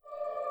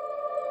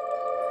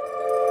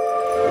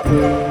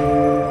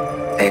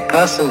A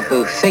person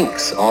who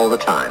thinks all the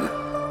time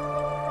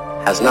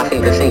has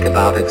nothing to think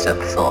about except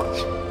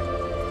thoughts.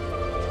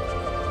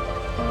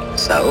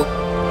 So,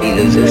 he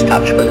loses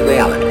touch with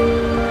reality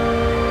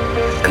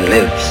and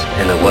lives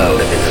in a world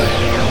of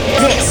illusion.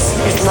 This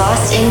is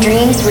Lost in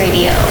Dreams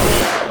Radio.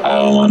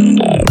 I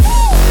wonder.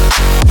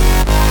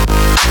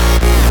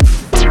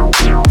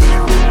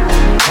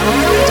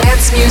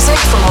 Dance music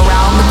from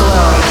around the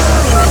globe.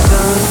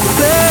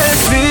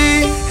 Let's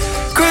be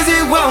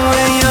crazy when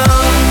we're young.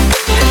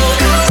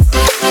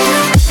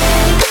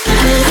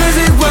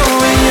 Crazy when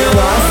we're young.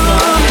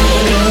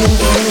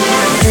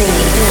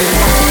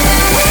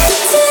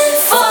 Waiting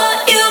for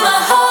you, my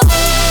heart.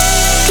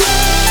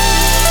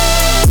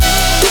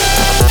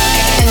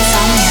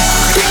 Insomnia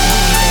Radio.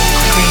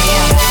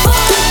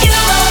 For you,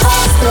 my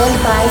heart. Stand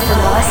by for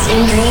Lost in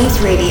Dreams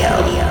Radio.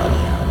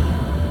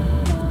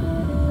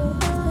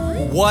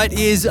 What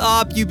is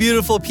up, you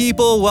beautiful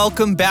people?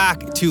 Welcome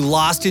back to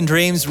Lost in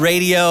Dreams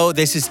Radio.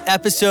 This is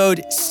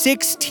episode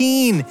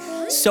 16.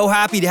 So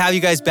happy to have you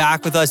guys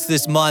back with us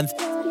this month.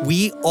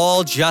 We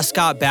all just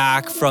got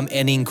back from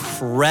an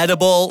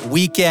incredible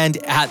weekend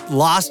at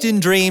Lost in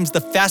Dreams,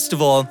 the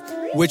festival,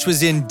 which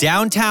was in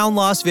downtown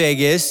Las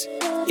Vegas.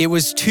 It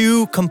was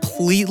 2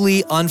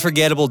 completely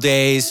unforgettable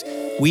days.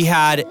 We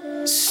had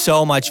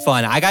so much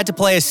fun. I got to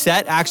play a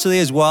set actually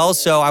as well,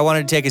 so I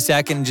wanted to take a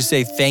second and just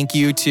say thank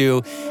you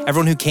to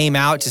everyone who came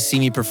out to see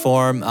me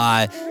perform.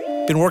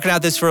 Been working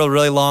out this for a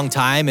really long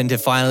time, and to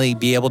finally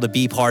be able to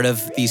be part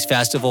of these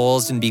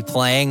festivals and be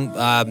playing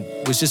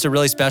was just a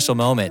really special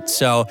moment.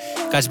 So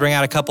got to bring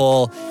out a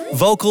couple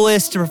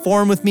vocalists to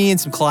perform with me and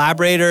some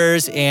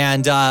collaborators,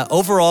 and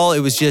overall it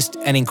was just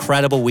an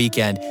incredible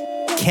weekend.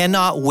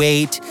 Cannot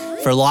wait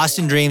for Lost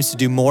in Dreams to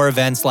do more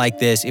events like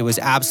this. It was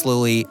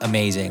absolutely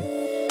amazing.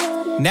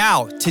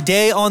 Now,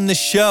 today on the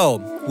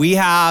show, we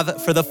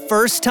have, for the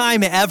first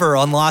time ever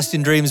on Lost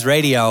in Dreams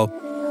Radio,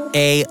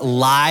 a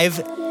live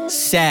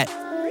set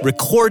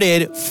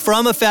recorded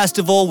from a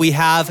festival. We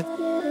have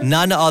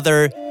none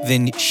other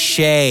than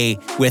Shay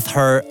with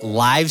her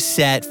live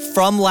set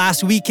from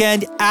last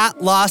weekend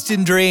at Lost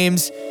in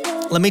Dreams.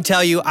 Let me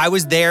tell you, I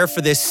was there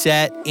for this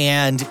set,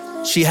 and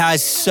she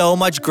has so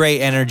much great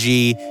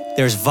energy.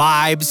 There's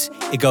vibes,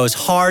 it goes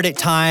hard at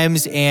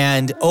times,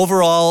 and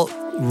overall,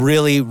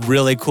 really,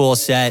 really cool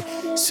set.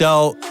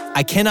 So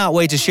I cannot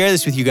wait to share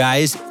this with you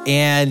guys,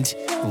 and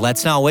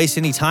let's not waste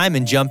any time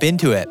and jump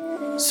into it.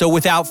 So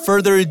without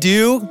further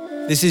ado,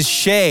 this is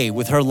Shay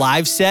with her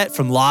live set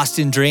from Lost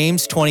in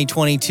Dreams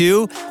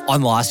 2022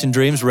 on Lost in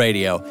Dreams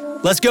Radio.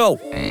 Let's go.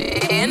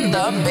 In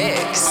the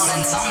mix on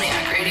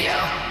Insomniac Radio.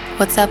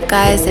 What's up,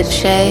 guys? It's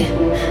Shay.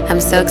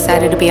 I'm so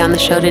excited to be on the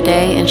show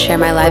today and share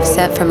my live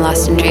set from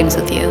Lost in Dreams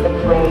with you.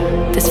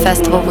 This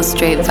festival was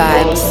straight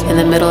vibes in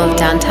the middle of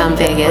downtown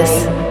Vegas.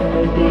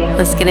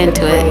 Let's get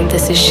into it.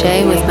 This is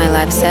Shay with my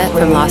live set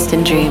from Lost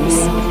in Dreams.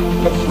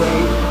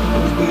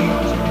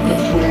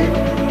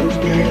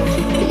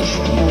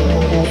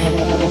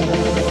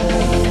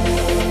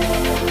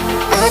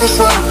 I just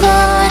wanna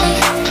party,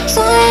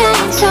 sorry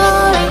I'm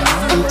sorry.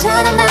 I'm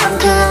tired and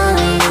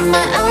melancholy,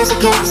 my eyes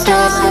are getting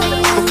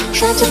starry.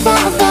 Trying to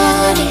find my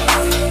body,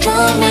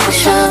 trying to make a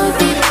show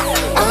me.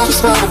 I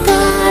just wanna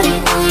party,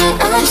 oh yeah,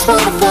 I just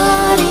wanna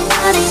party,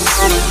 party,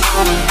 party,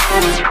 party,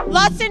 party.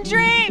 Lost in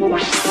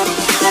Dreams!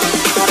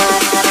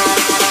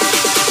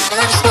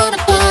 I just wanna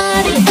party.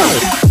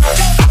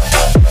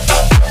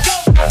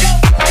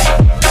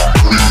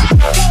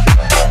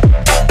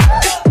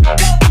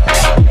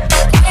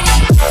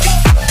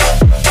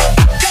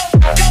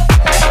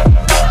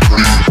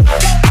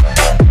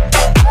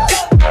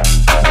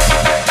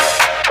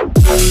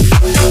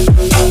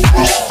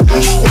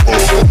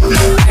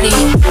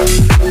 Ready?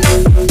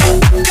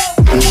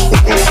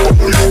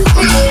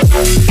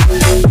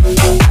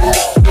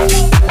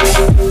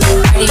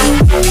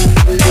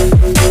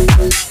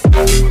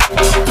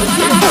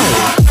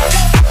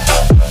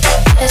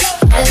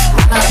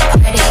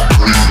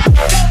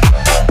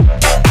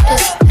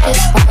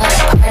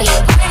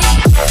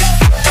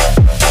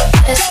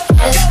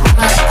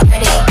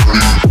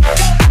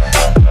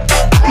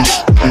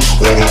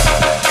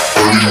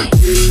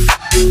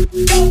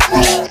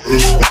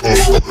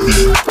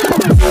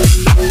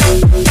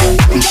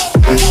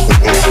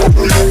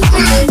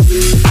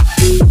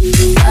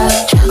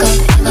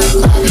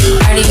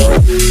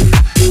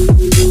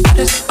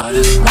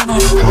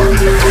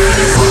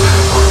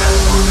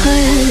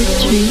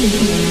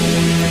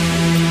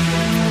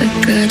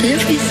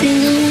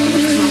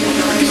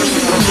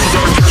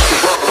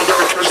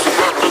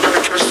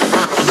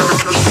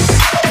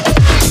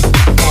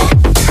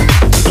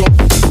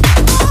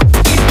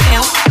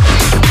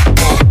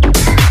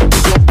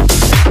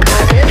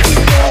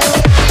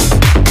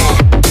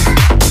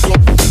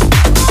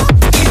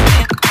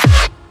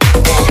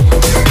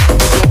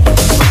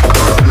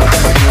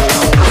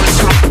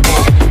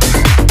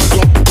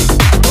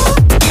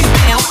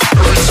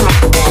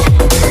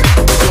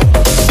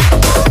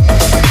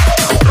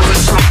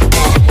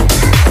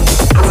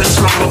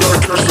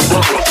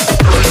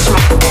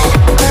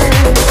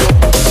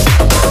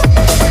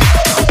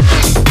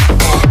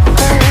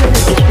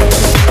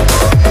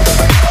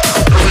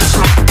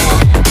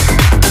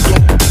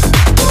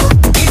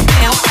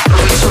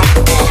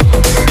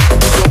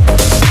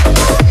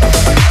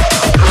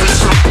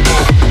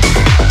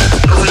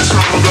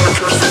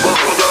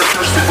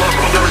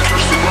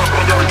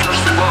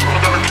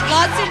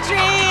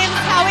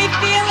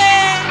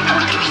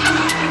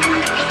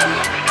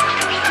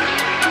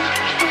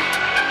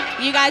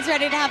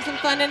 have some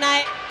fun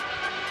tonight?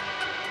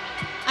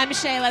 I'm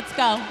Shay, let's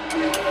go.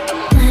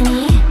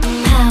 Money,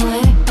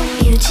 power,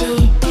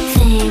 beauty,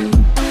 fame.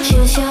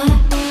 Choose your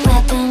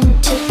weapon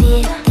to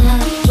beat the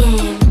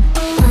game.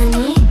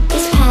 Money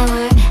is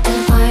power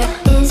and art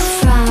is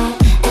fraud.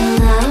 And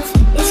love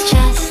is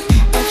just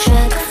a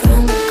drug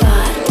from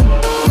God.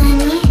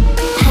 Money,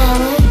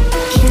 power,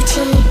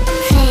 beauty,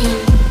 fame.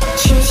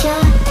 Choose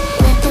your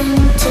weapon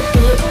to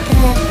beat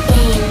the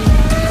game.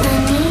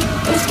 Money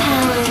is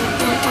power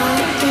and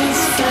art is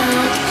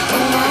fraud.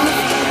 And love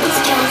is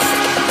just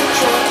a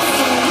drug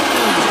from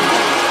God.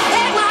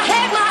 Head my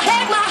head, my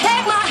head, my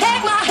head, my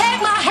head, my head,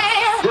 my head.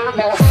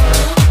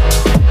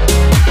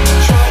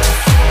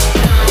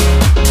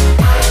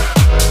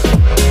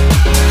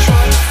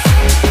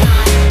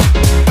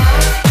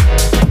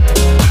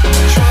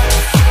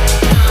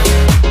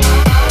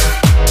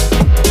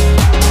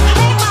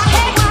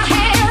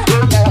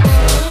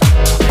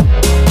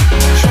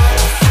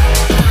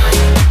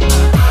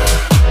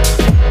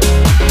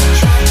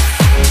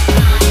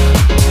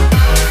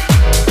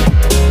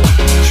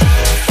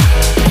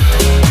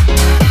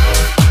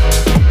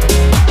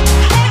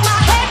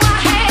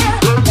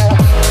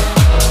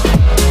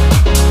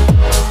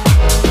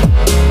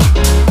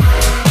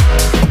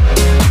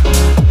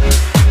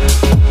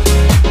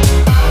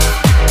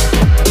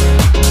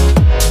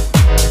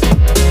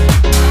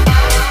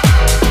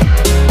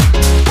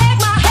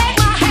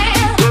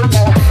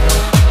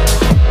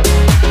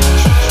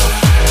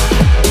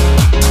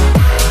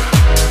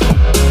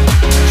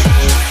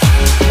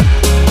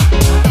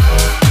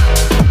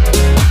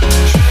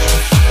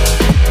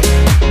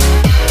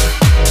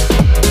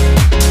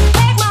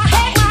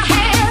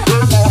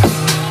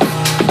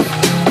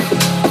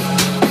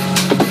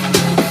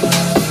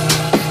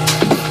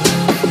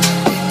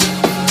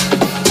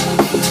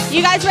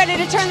 You guys ready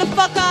to turn the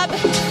fuck up?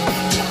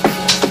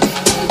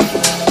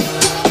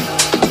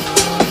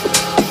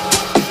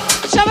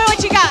 Show me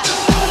what you got.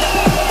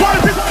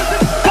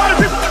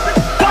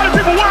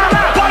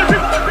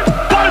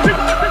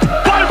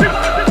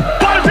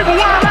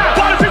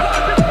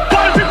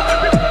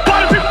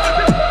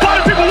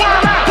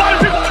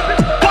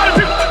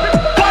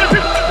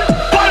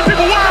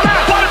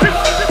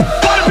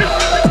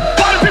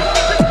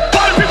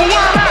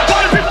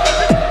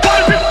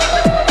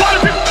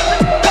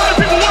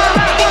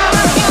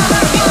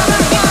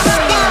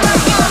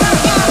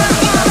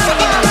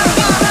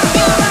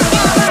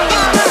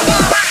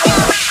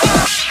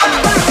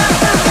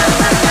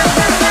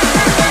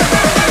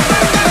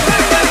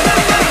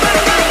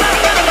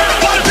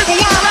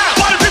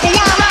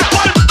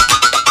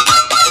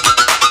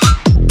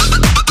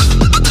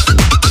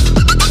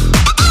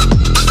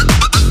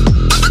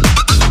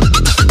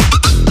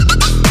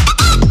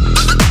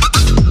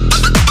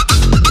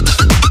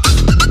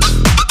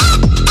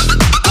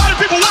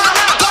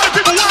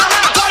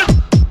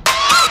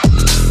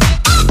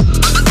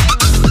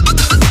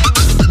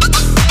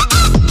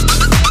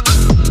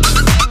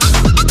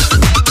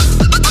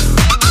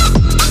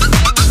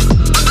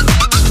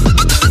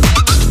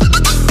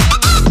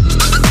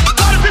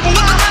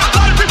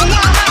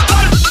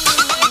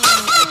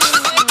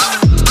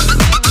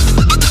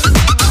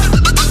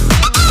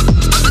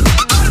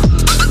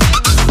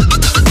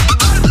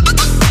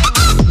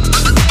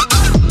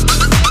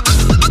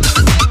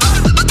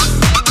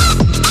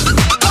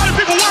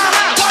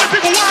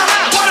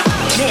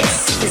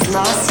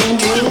 Lost in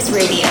Dreams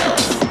Radio.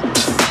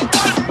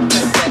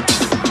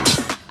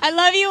 I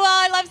love you all.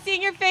 I love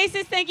seeing your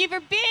faces. Thank you for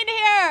being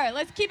here.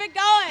 Let's keep it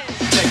going.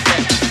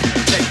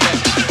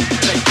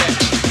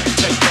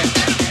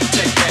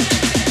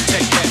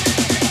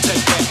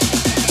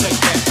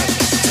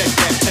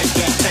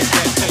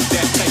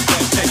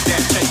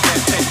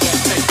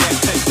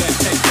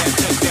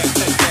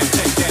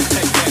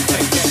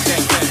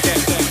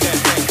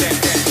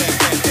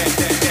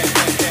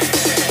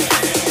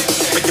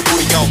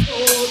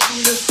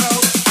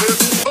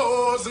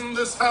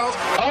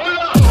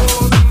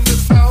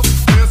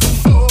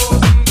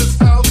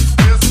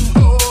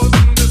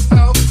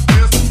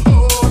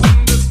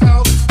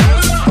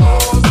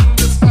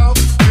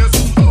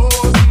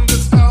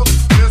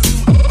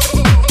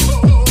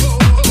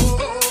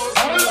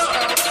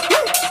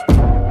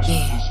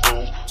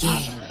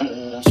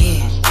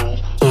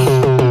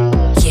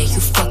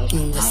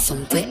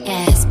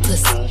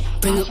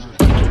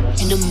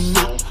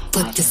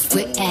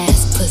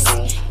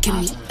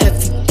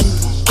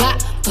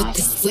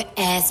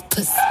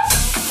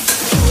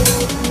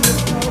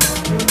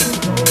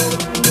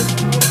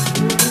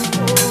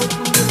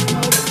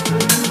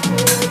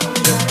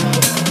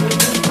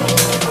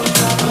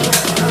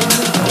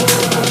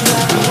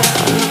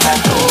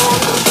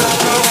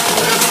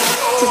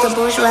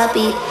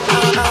 Beat.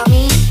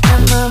 Me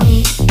and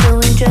mommy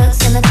doing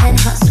drugs in a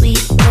penthouse suite.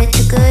 Way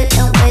too good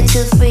and way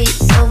too free,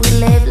 so we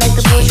live like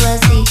the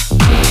bourgeoisie.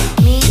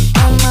 Me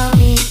and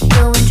mommy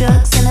doing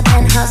drugs in a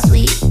penthouse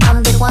suite.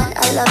 I'm the one,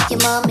 I love you,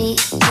 mommy.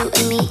 You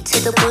and me to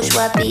the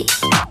bourgeois beat.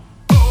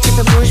 To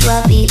the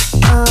bourgeois beat.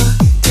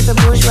 To the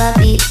bourgeois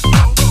beat.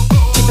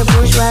 To the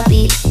bourgeois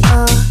beat.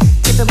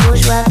 To the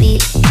bourgeois beat.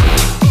 beat,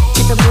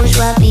 to the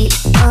bourgeois beat,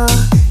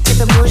 to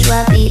the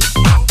bourgeois beat,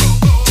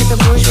 to the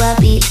bourgeois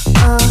beat,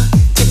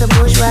 to the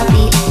bourgeois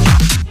beat,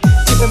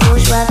 to the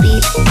bourgeois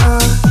beat,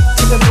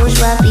 to the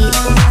bourgeois beat,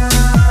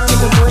 to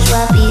the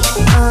bourgeois beat,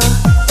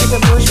 to the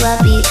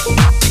bourgeois beat,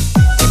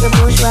 to the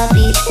bourgeois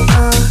beat,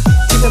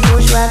 to the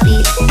bourgeois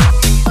beat.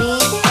 Me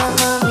and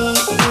mommy,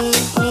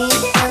 me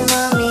and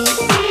mommy,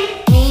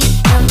 me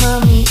and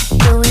mommy,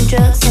 doing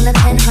drugs in a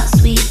penthouse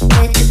suite,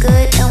 way too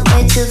good and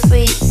way too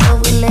free,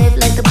 so we live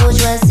like the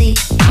bourgeoisie.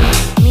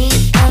 Me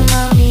and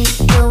mommy,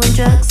 doing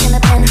drugs in a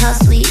penthouse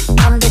suite.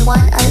 I'm the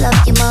one, I love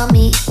you,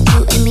 mommy.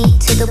 You and me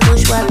to the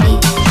bourgeois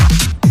beat,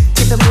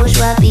 to the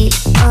bourgeois beat,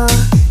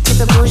 to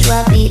the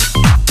bourgeois beat,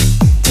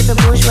 to the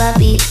bourgeois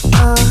beat,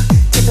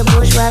 to the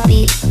bourgeois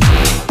beat,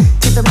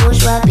 to the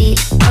bourgeois beat,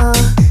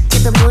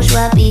 to the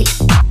bourgeois beat,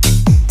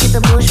 to the bourgeois beat, to the bourgeois beat, to the bourgeois beat, to the bourgeois beat, to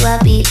the bourgeois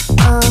beat,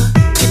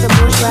 to the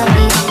bourgeois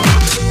beat.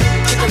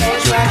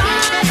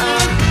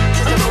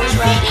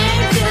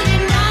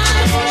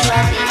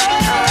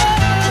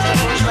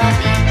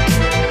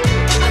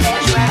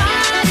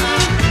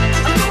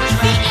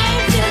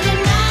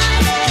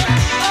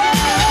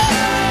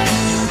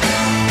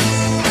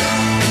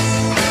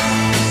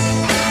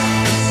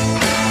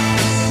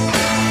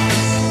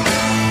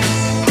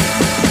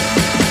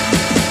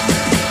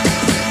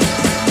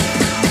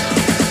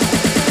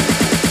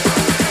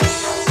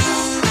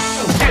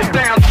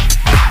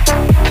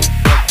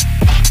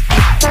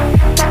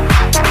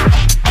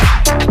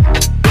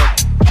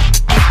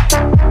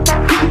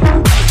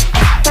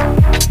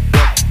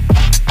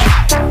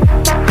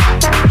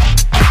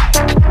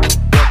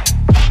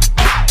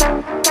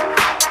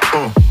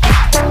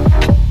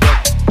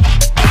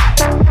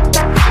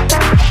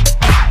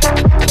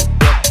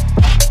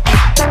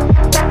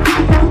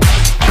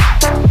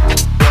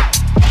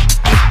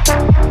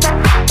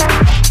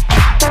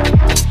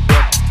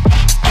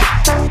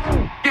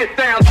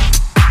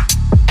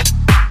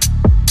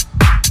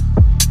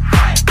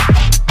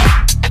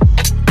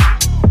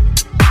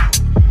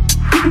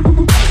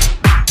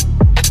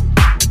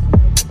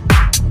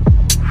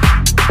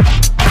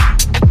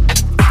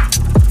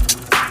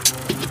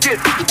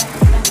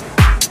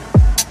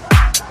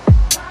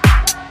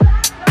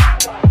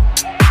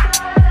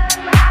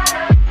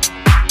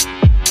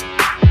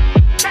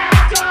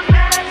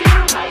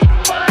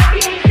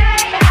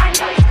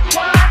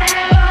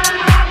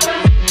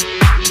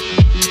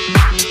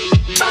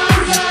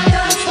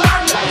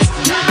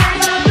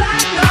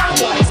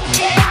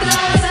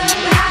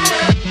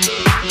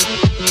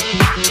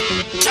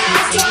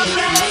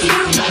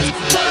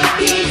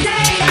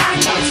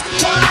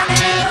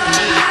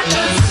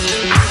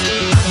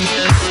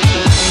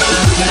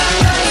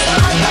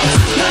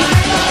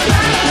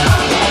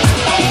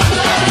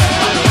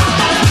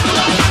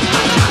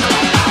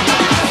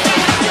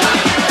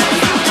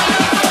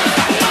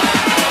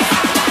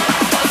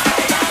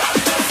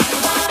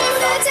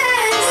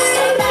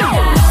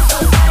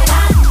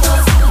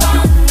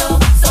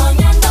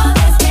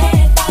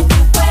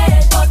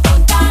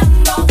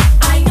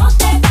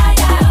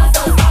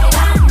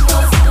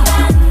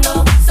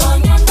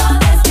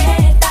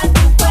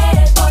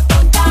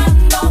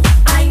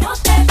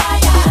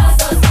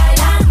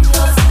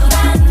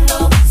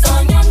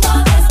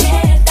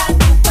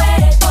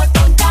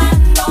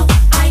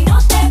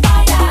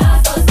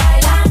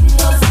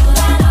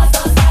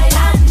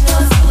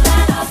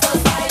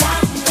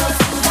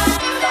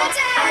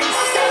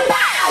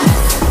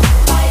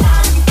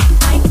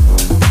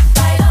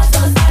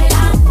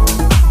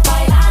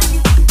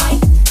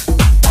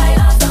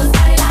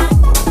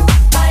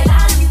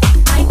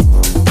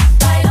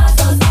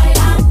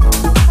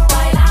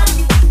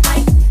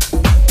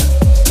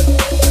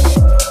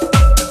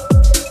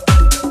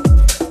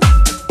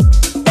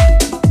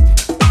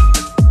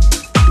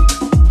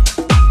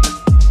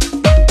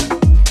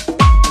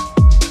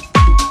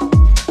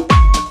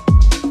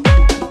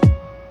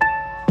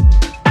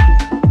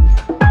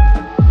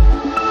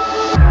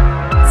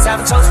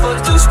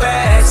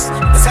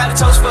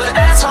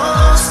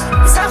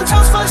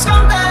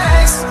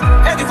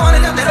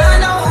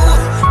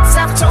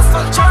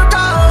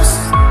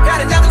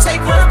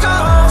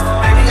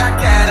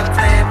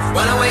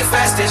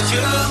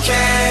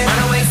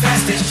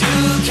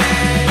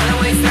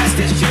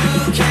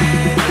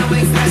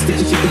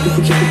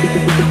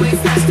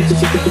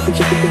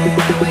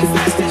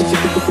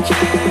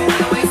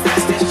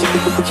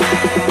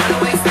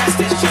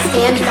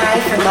 Stand by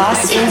for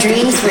Lost in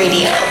Dreams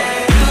Radio.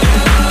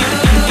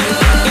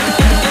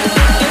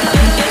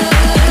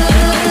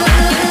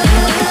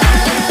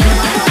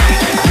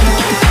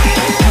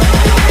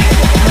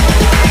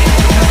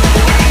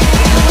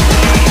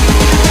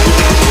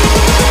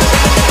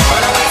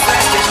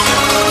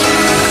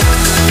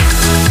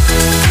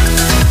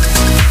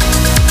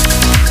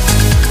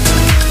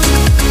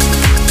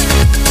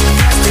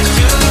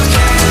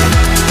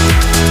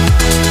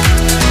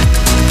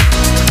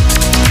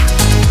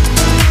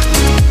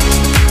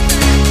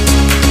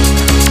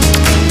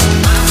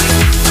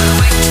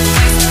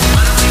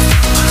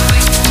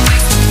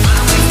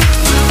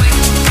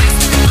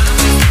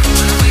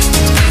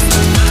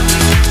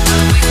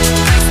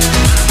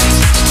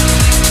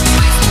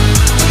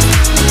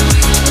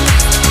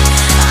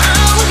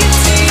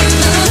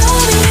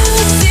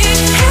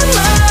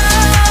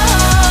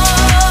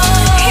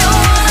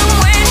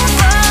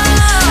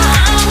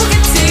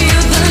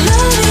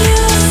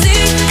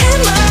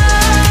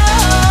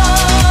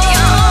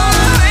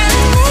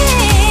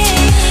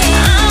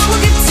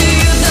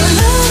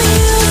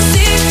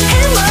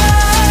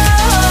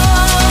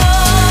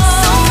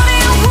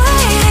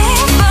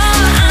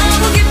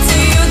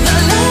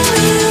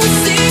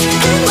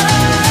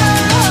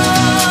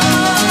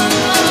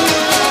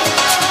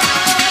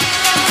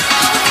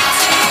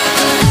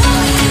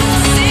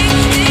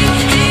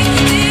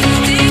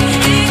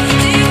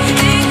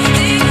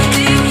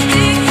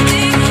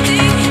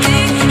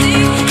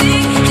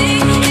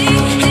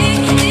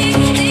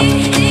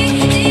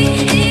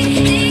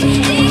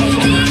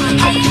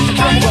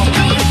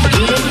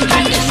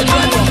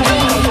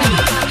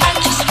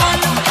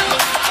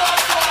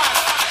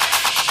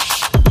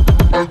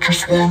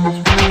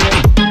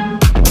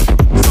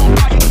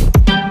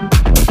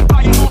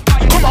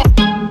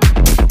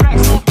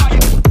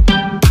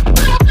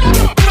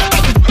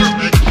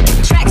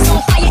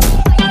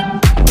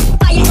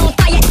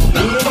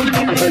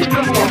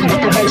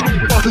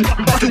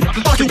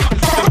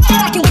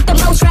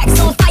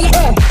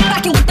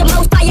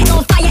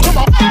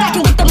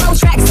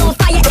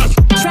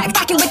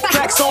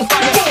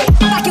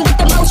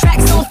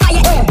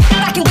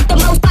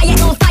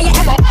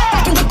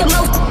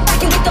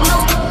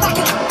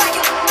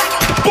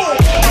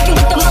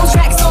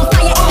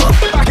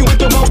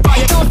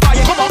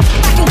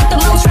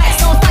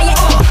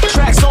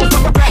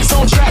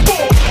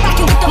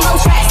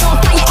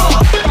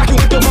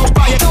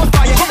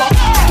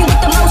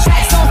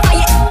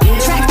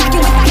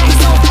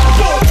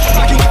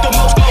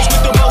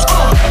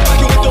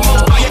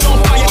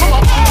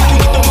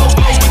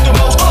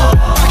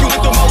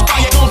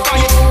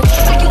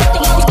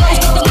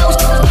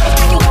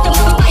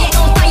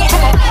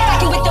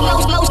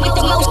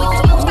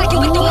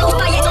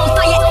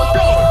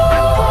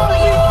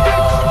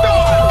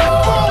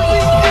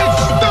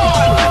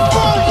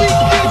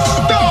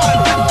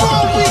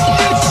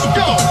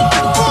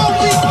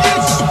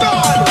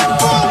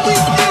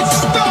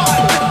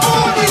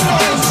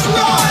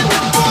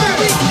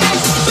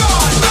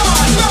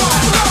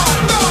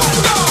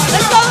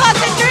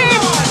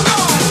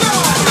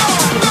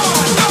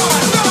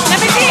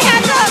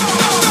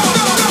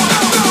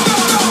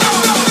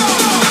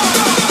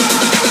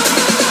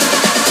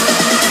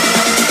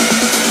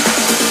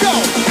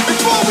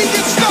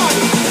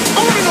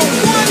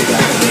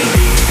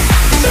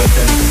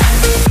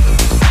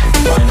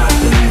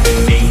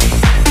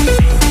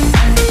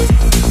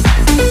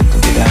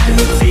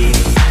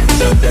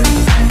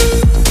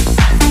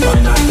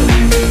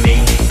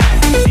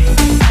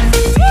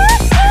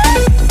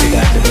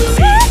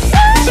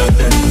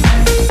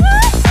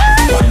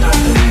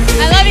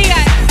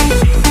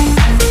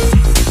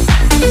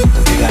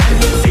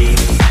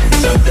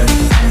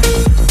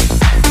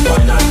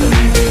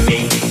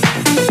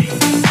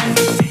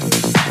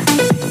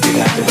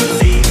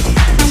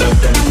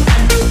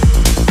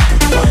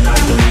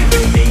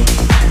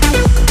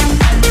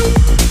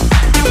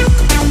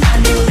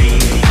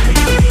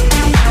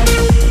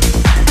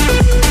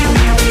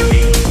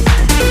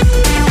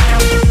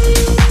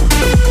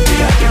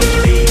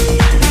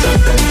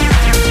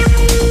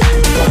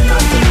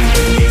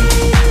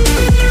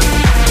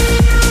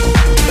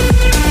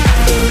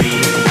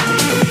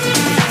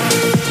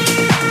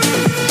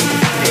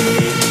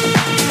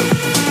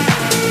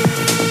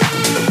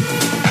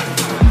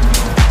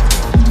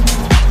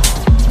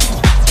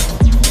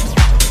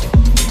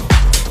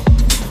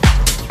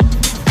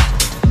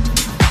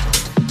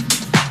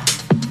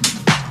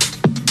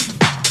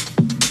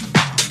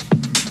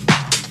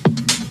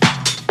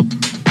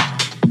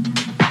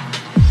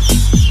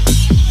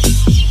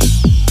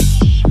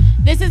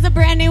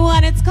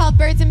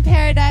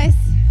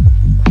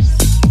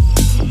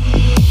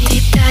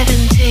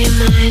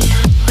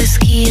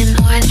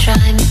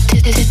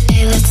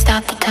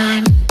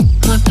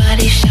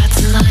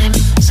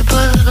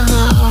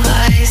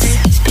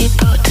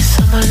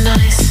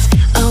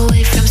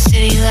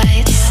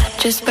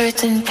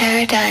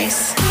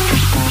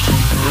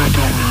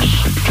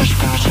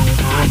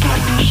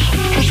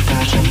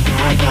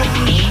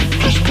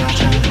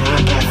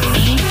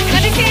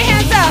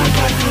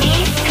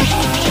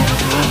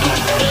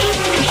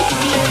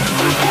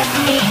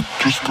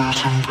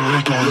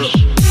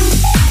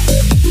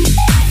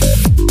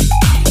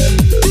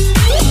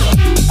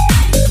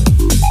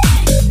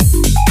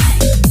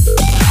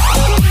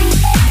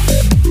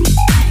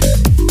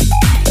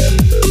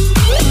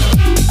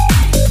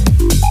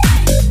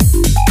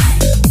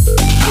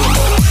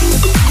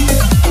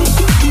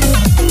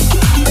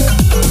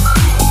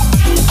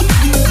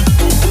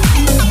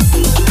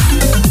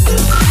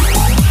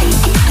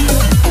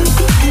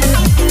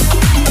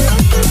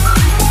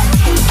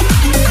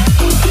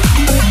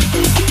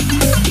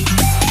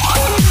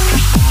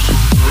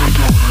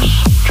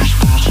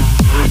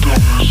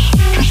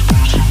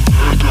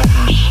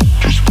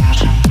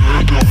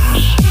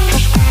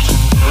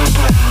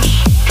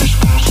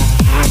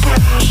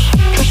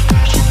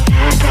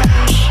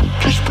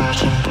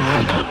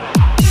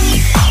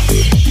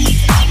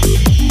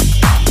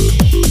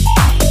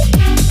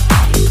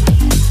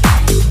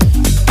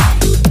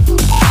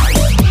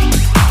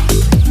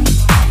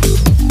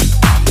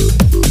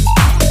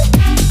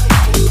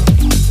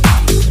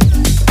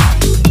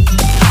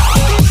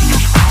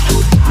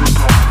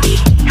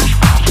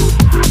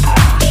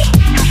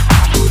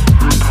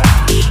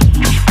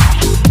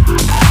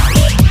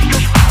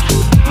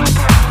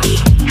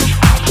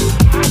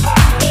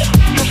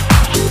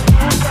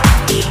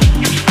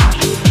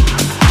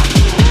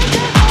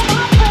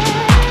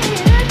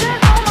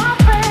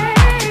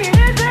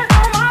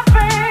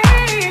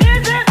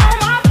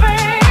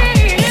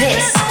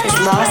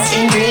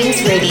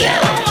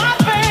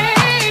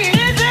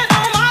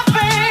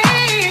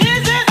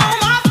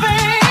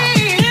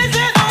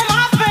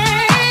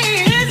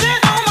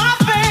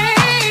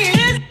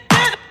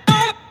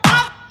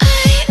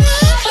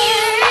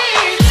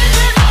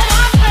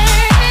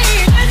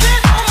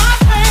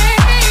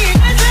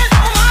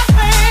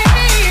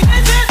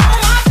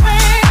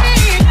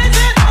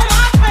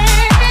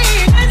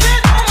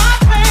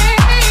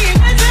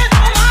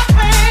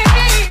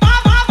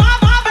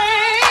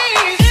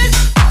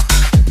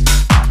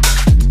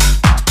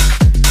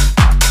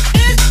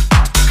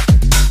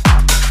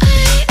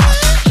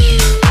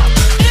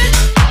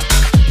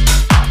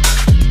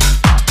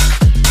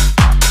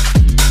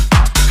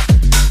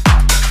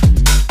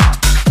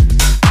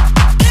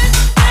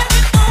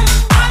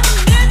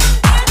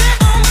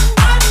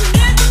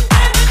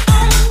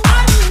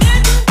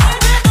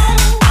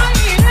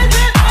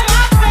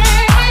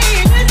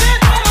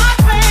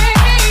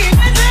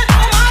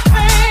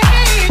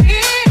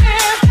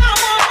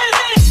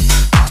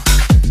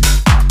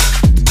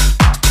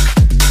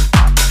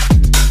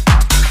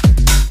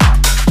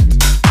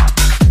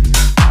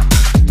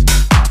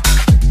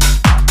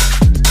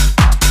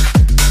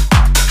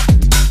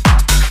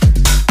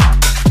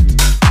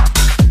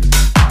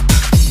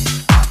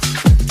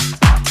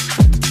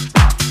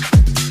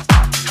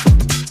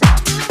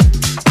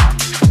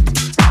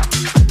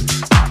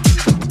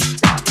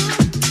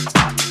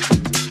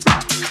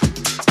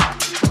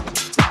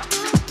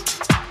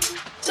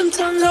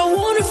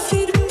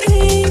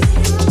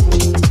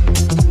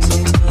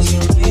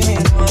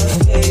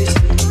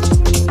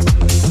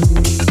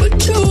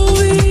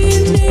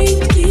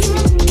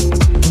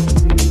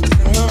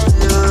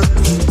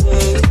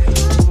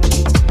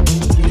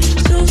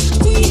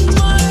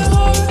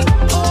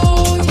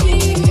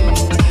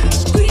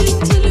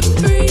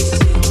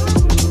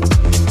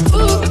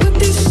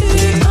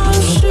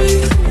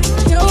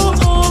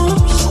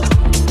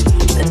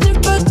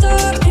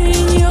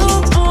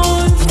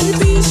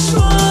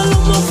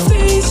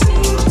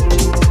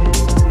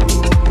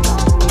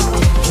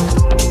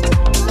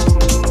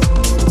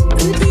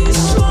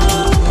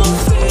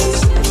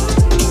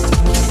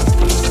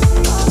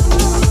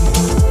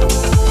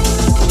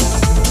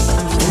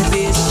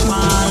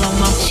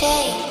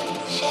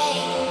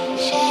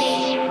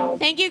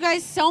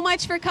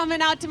 For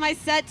coming out to my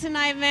set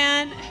tonight,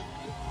 man.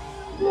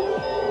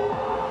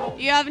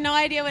 You have no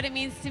idea what it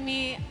means to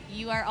me.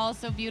 You are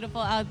also beautiful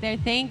out there.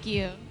 Thank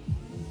you.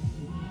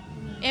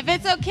 If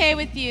it's okay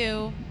with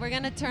you, we're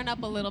gonna turn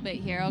up a little bit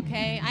here,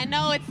 okay? I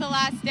know it's the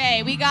last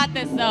day. We got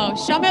this though.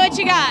 Show me what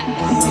you got.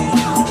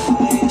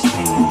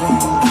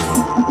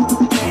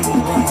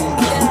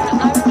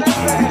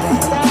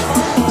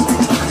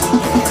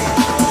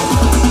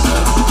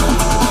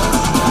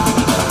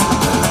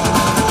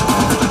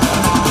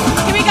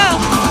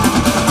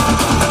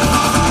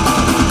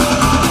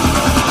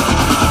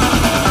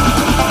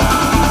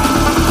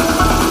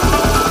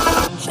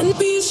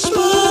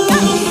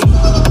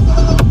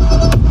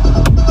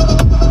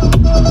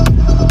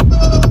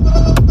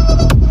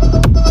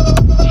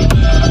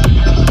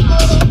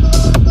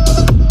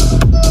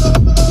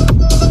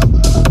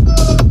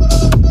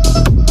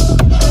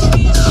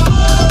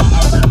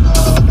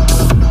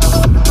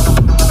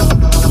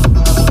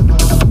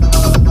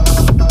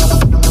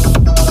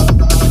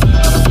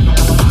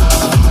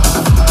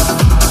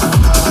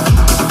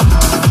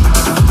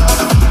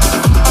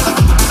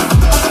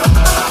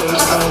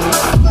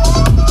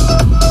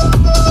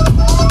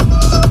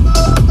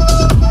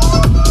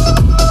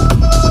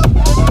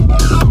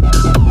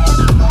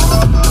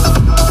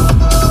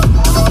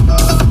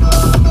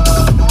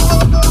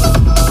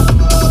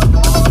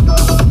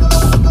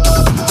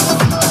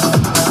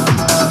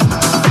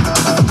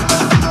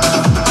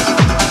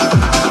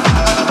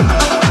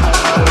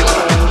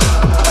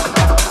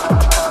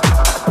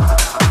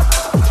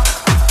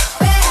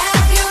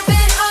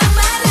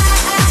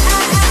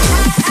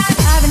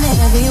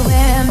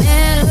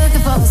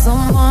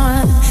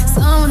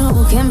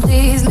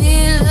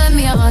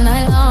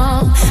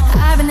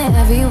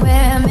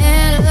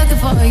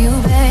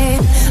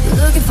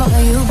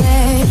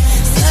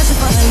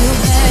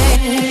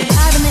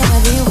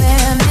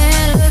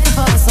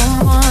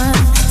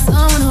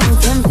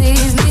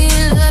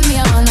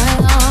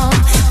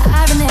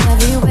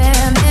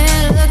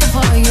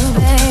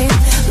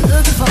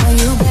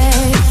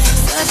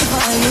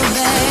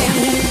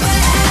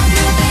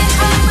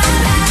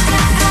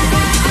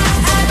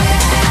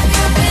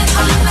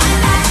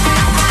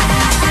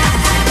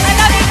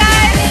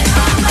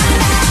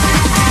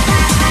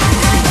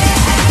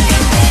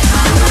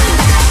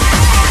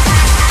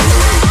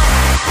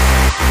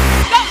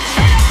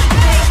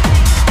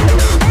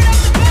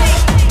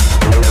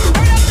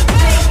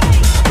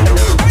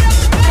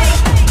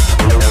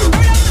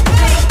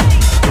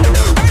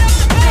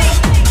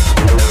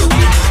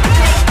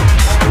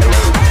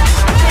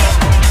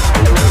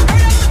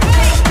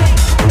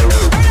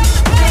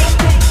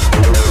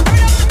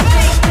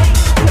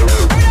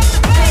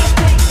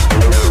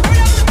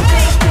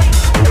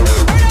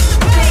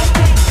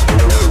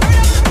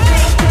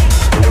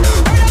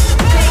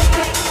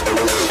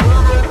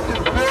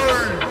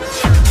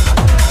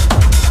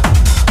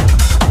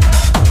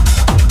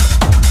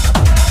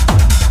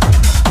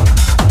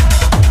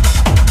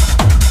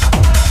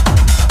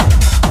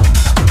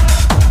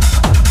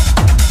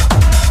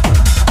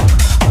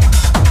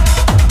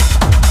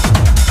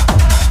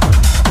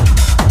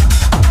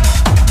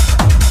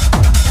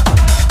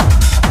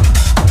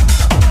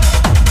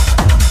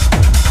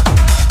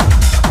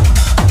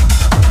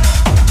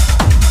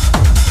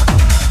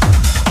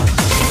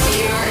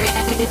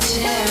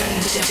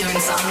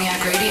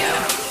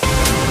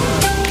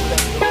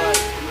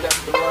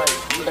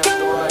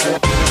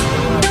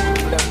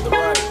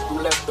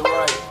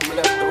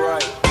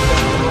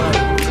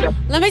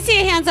 Let me see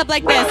your hands up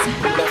like this.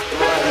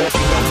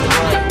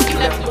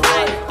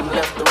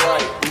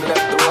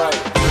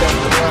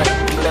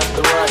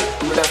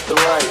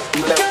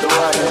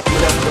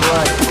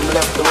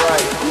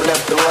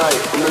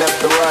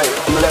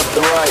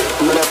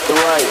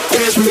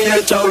 Catch me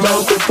at your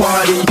local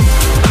party.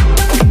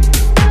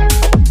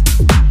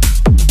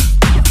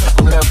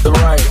 Left to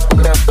right,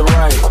 left to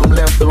right,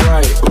 left to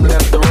right,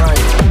 left to right.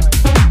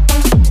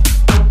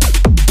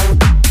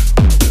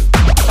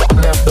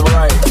 Left to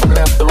right,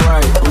 left to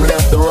right,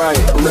 left to right,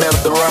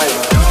 left to right.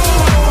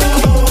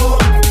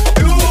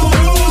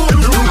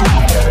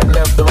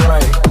 Left to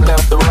right,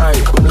 left to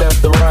right,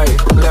 left to right,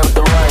 left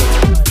to right.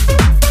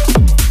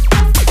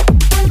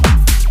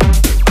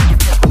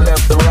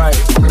 Left to right,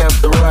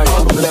 left to right,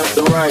 left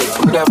to right.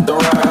 left to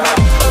right.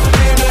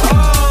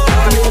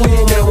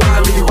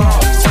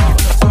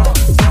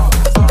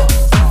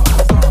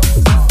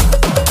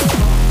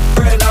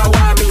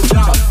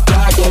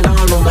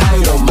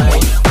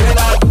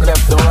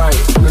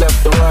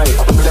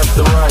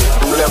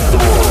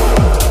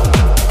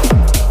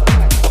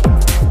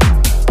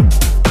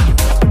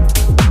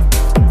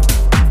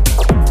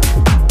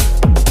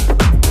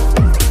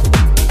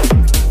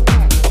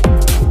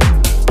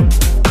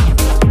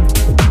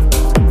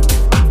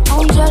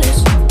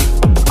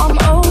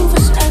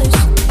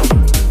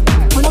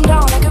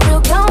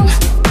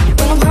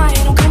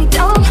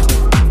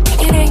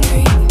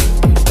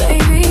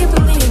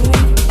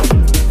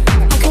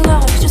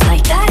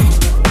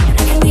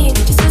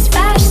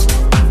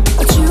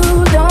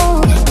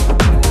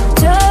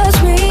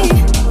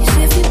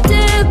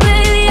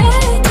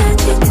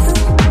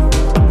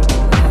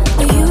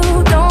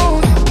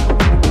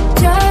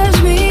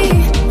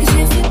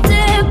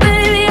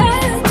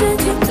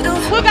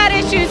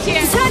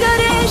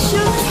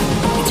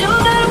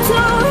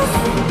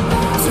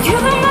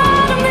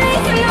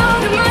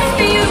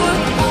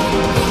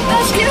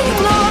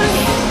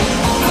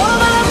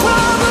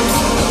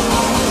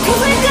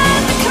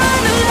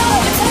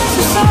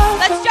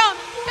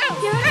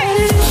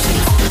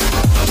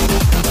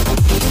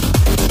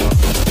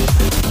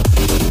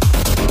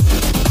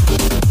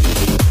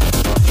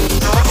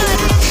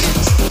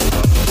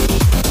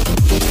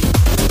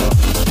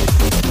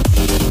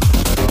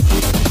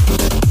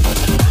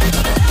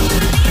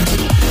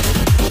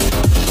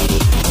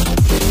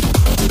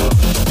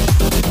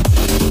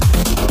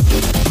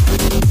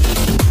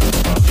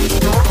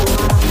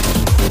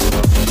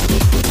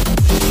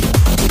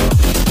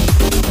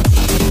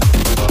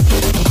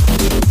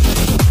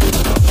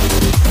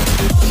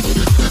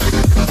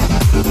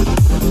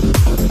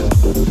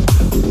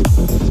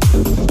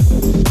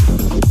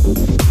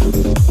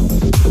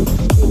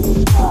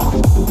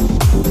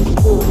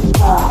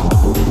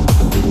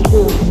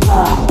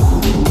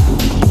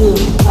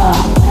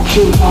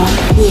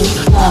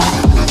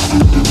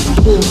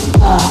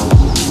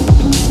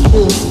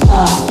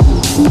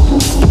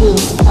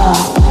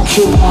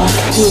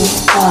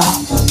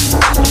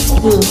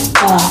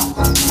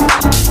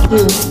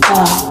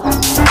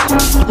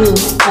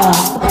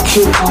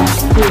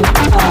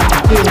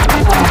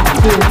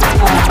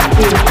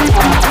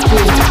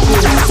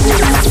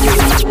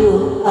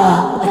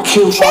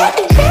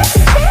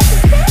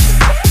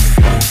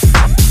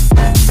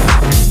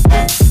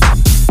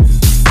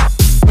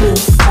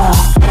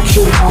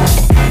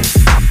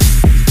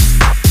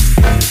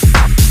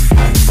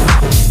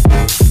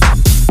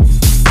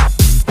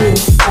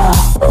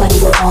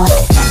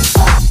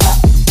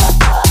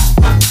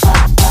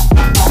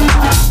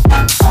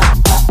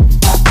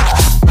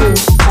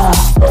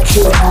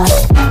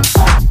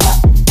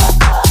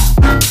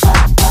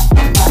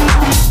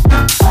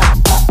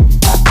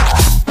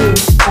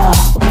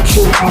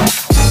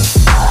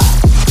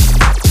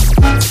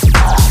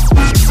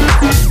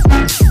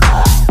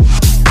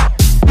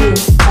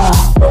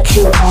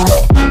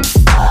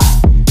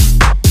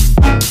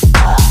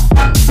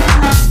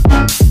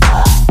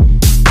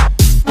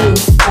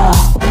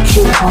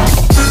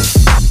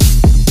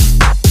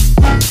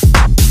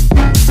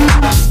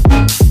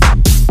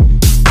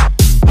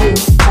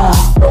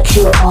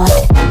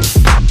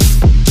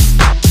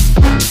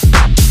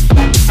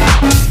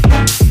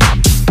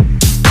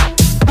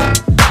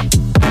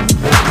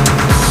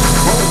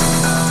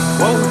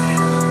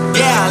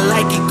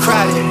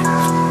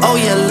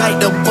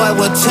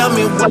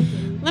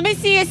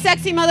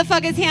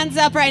 Motherfuckers, hands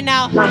up right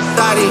now.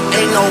 Body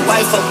ain't no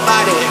wife or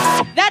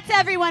body. That's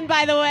everyone,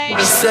 by the way.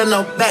 Send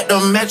her back to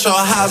Metro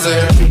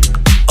Housing.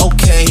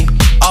 Okay,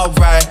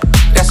 alright,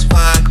 that's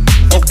fine.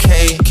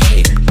 Okay,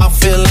 I'm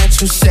feeling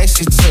too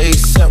sexy to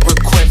accept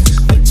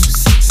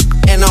requests,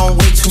 and I'm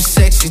way too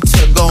sexy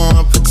to go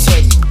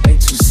unprotected.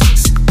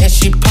 And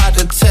she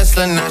popped a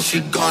Tesla, now she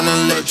gonna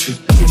let you.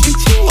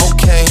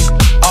 Okay,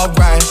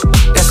 alright,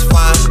 that's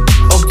fine.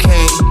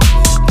 Okay,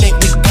 think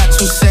we got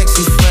too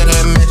sexy for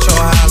that Metro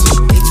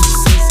Housing.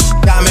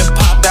 Diamond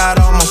popped out,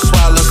 almost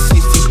swallowed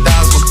 60,000.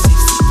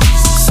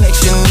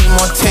 Section need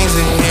more things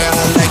in here,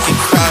 I like it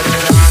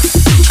crowded.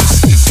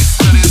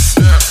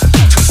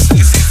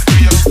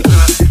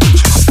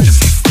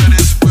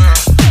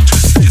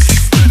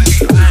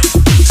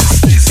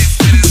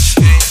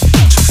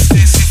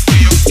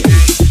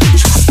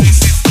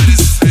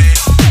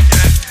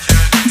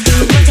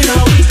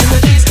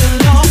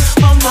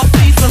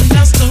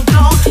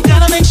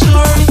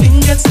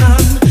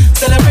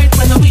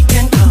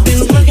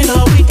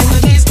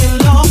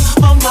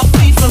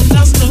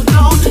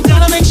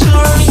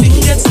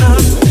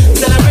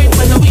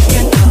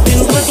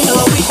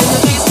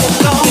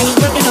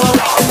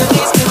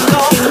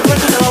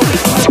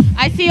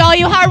 all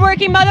you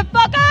hardworking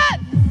motherfuckers!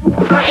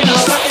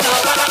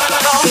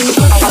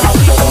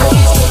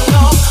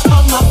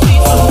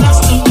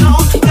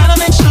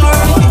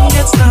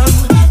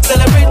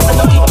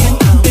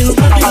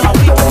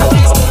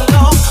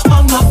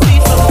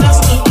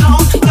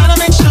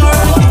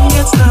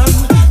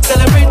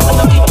 Celebrate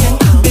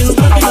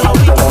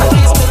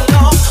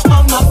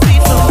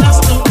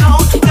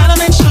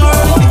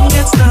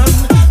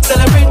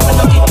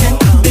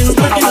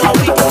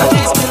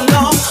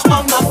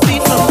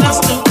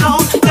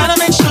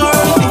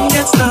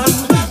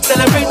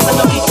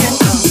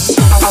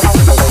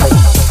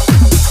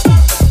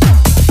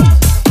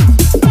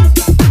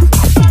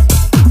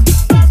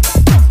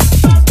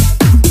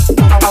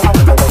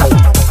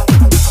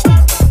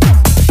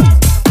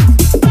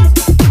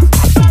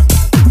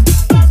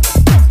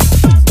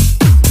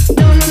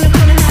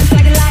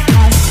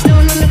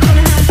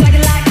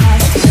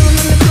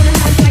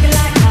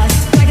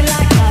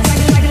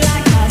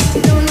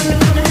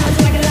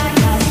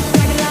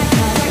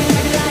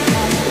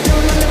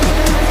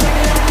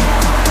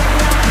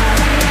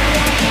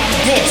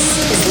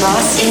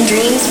Lost in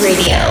Dreams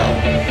Radio.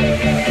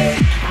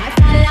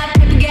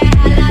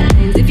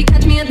 If you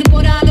catch me at the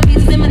border, I got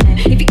visas in my name.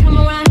 If you come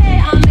around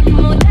here, I'll make them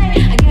all day.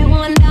 I get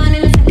one down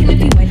in a second if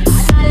you wait.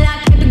 I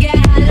like paper, get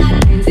high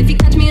like planes. If you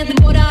catch me at the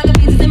border, I got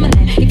visas in my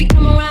name. If you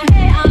come around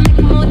here, I'll make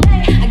them all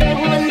day. I get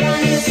one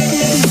down in a second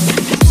if you wait.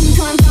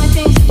 Sometimes I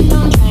think sitting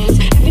on trains.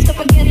 Every step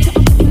I get to,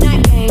 I'm fucking that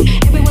game.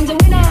 Everyone's a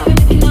winner,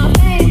 we're making our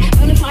fame.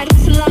 Bonafide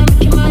hustle, I'm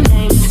making my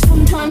name.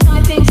 Sometimes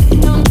I think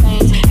sitting on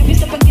trains. Every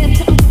step I get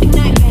to, I'm fucking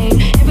that game.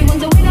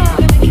 Everyone's a winner,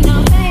 we're making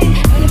our fame.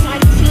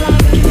 Bonafide hustle, I'm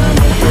making my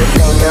name.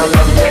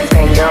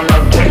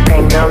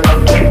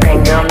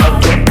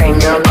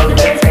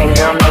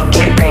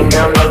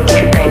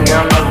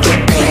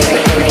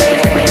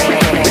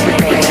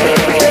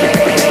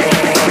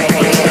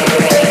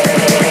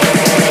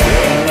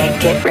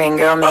 Rain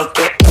girl, make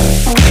it.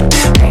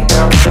 Rain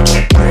girl, make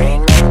it. Rain,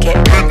 make it.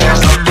 Rain girl,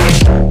 make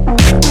it.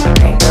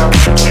 Rain girl,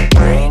 make it.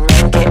 Rain,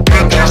 make it.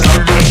 Rain girl,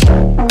 make it.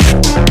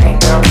 Rain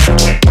girl,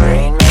 make it.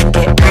 Rain, make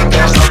it. Rain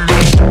girl, make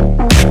it.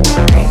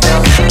 Rain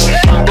girl, make it.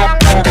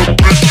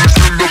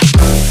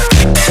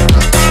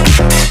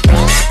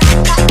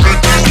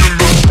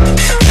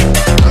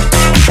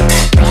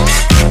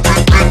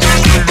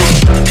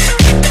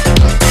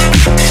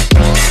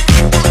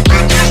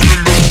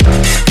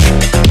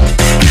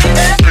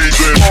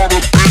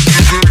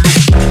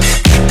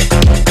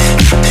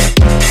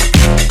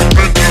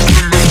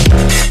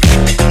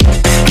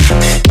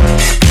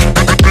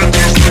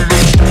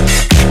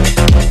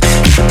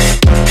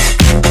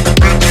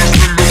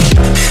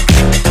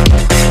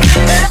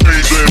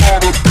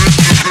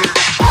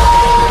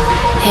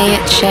 Hey,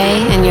 it's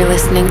Shay, and you're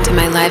listening to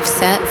my live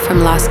set from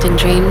Lost in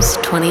Dreams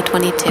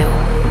 2022.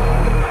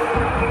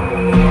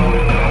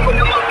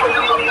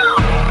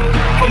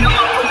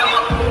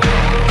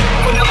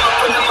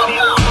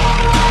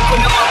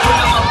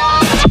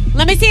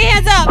 Let me see your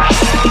hands up.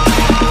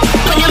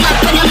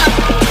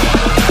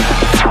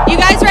 You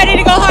guys ready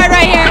to go hard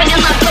right here?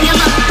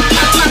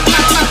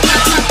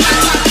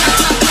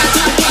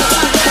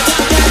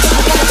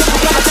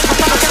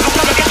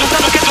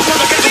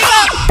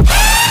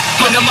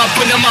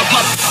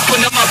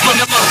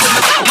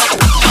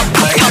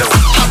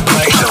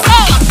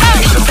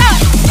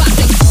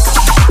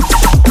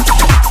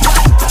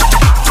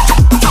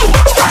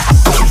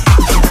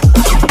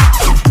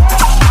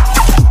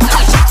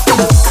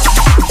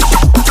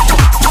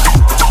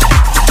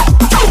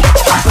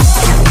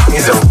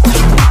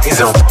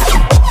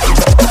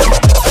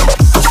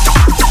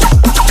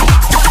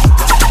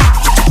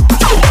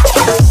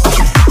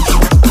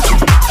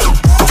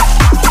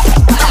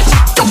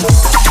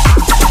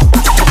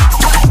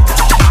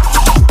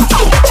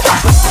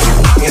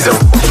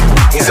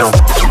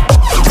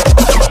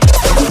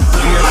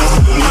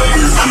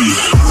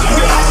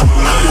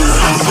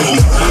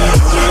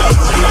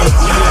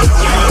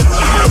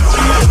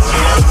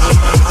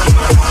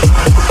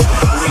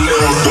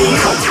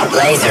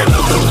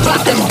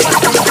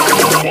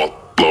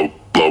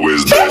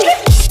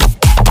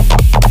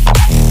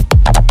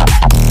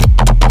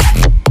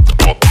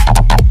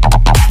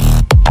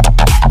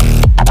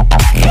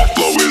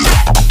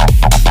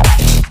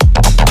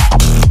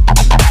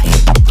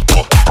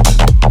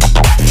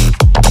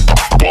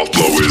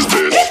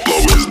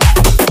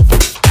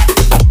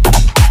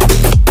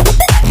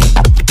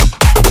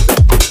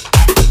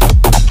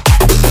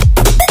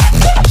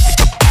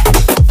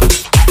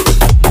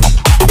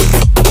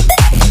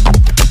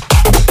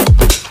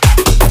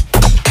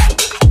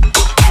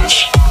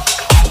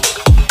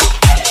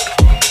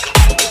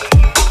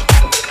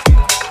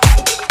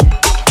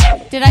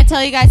 Did I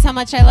tell you guys how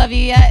much I love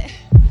you yet?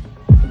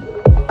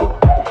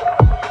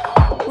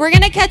 We're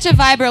gonna catch a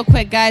vibe real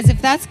quick, guys.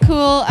 If that's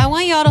cool, I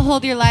want y'all to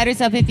hold your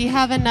lighters up if you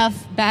have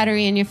enough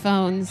battery in your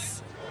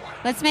phones.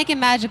 Let's make it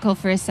magical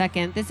for a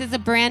second. This is a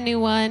brand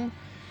new one.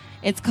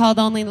 It's called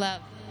Only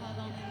Love.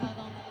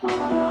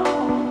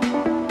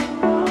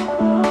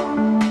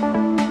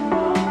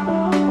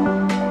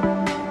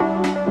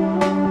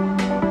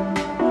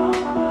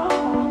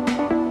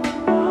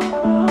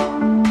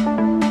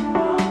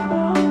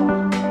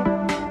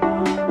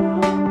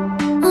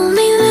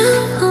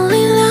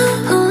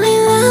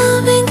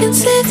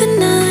 Save the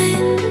night.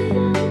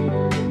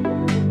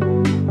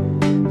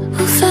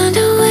 We'll find a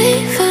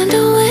way, find a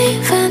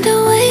way, find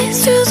a way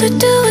through the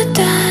do or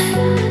die.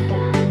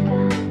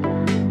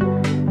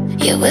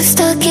 Yeah, we're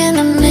stuck in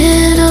the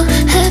middle,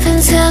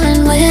 heaven's hell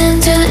and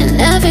winter,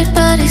 and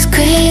everybody's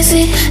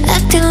crazy,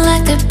 acting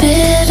like they're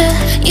bitter.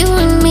 You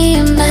and me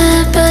are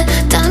mad, but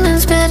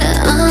diamonds better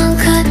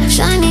uncut.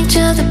 Shine each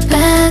other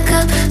back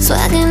up,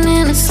 swagging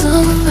in a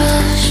slow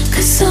rush.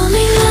 'Cause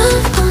only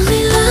love,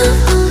 only love,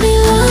 only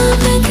love,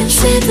 they can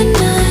save the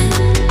night.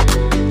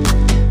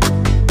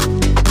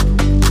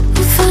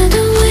 We'll find a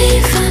way,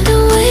 find a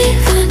way,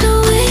 find a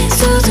way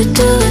through the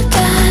do or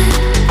die.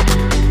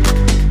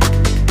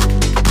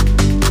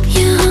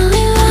 Yeah,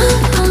 only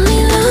love, only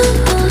love,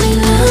 only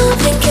love,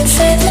 they can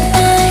save the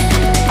night.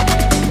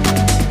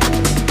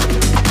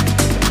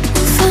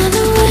 We'll find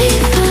a way,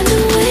 find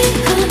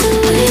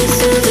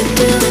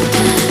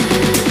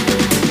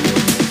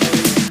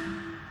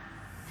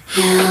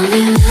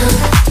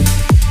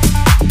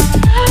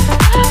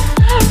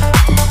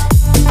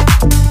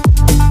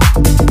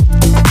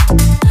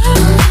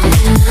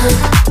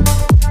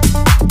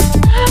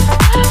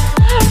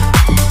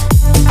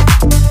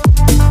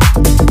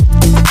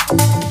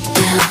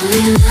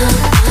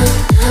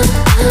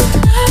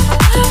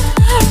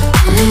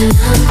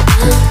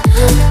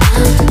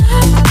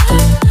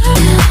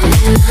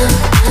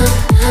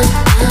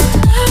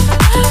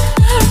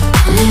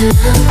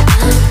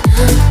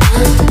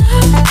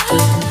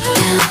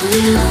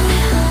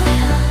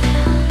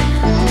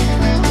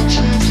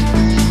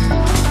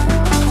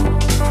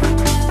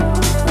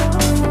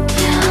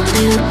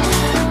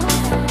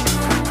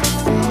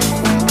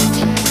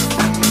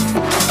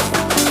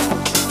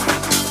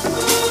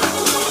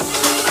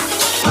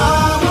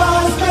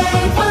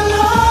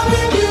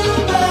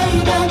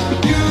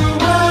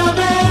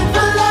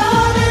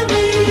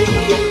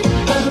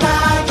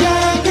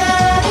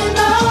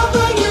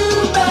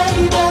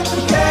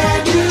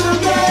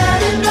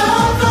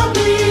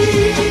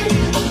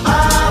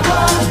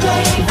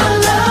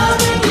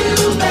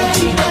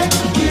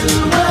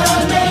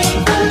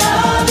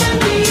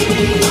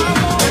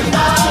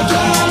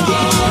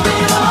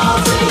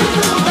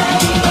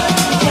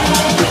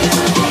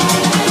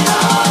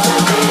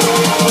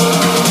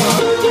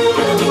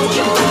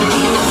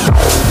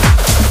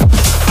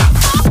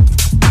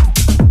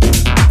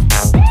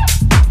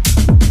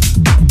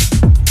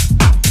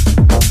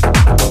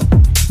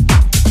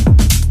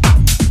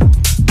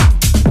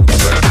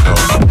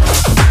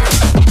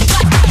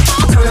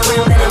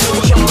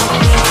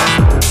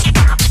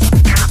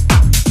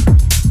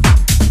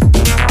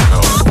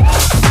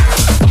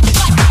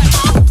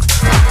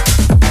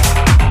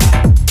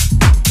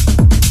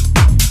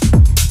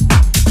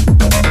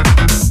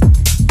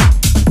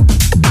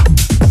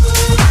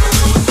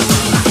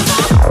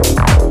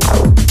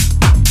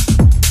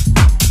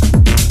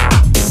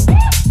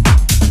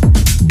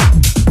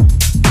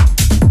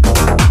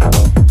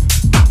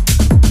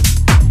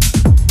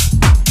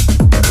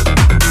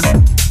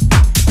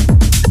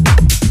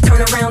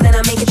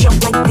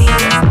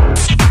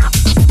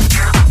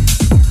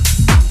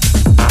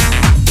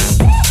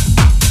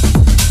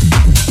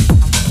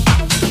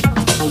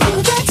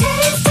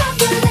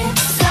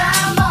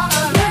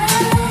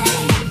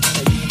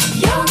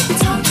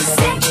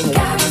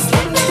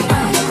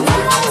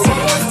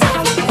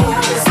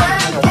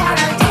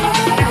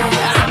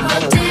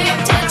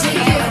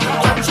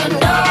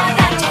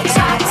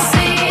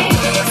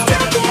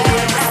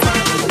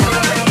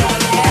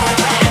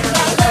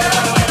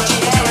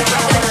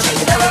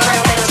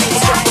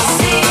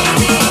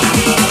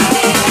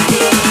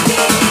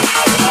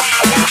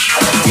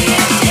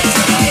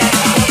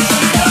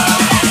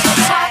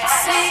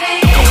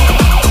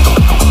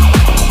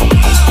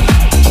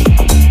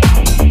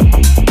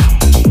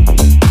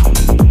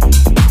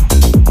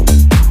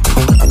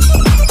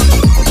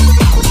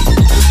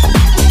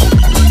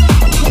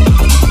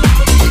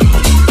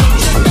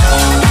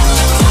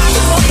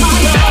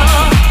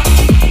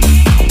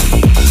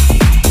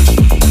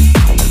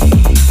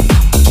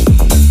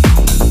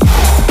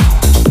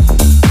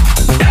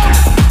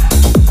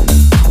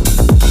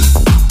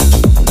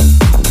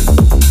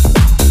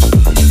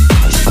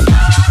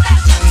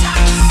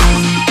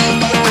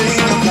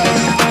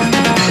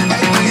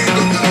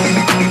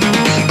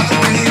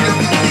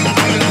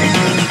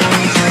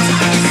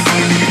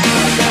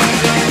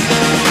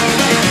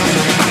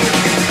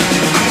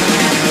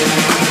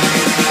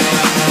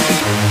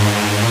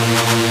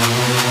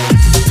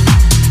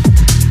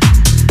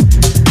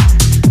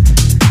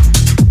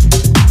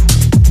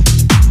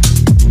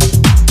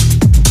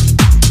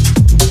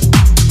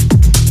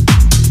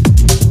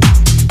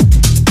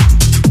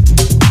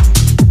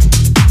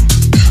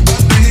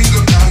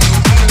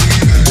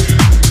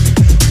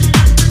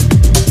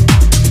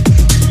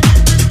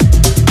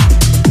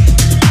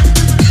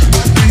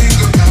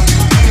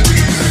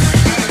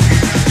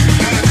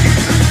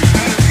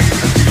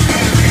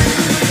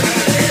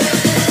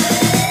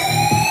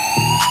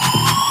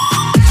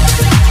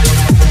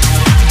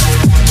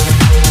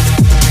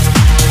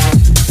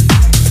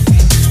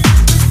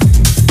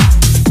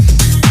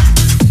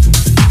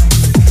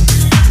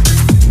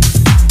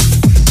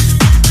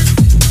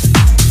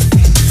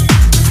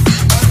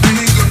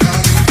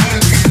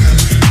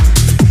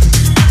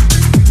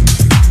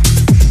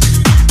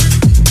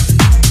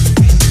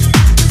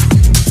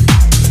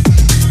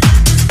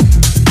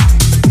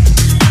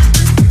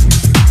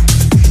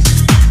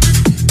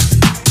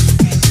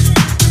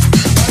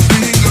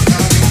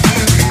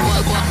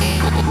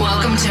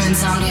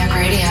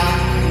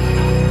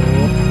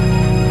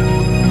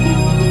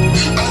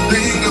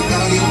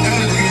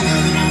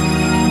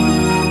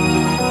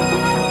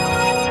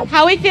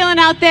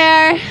out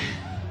there.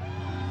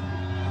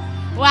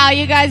 Wow,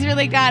 you guys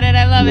really got it.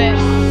 I love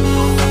it.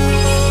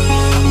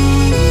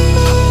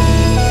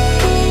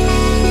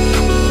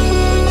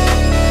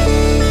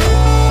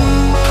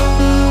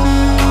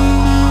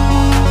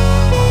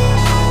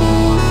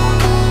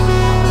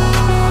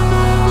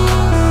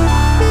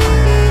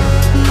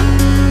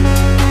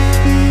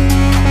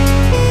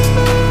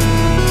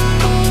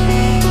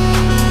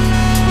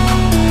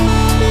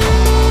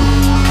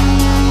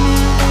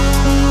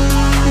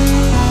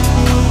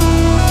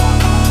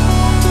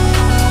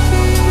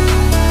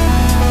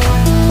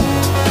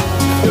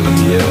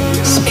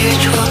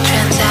 Spiritual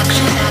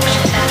transaction.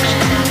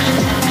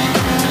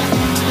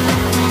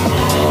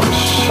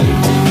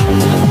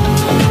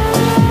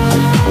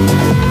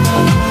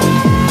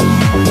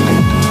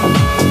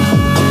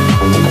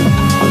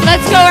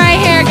 Let's go right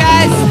here,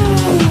 guys.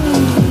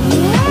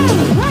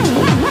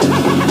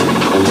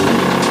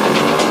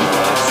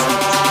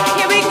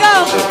 Here we go.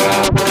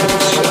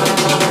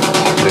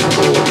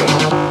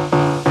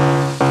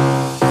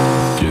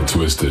 Get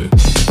twisted.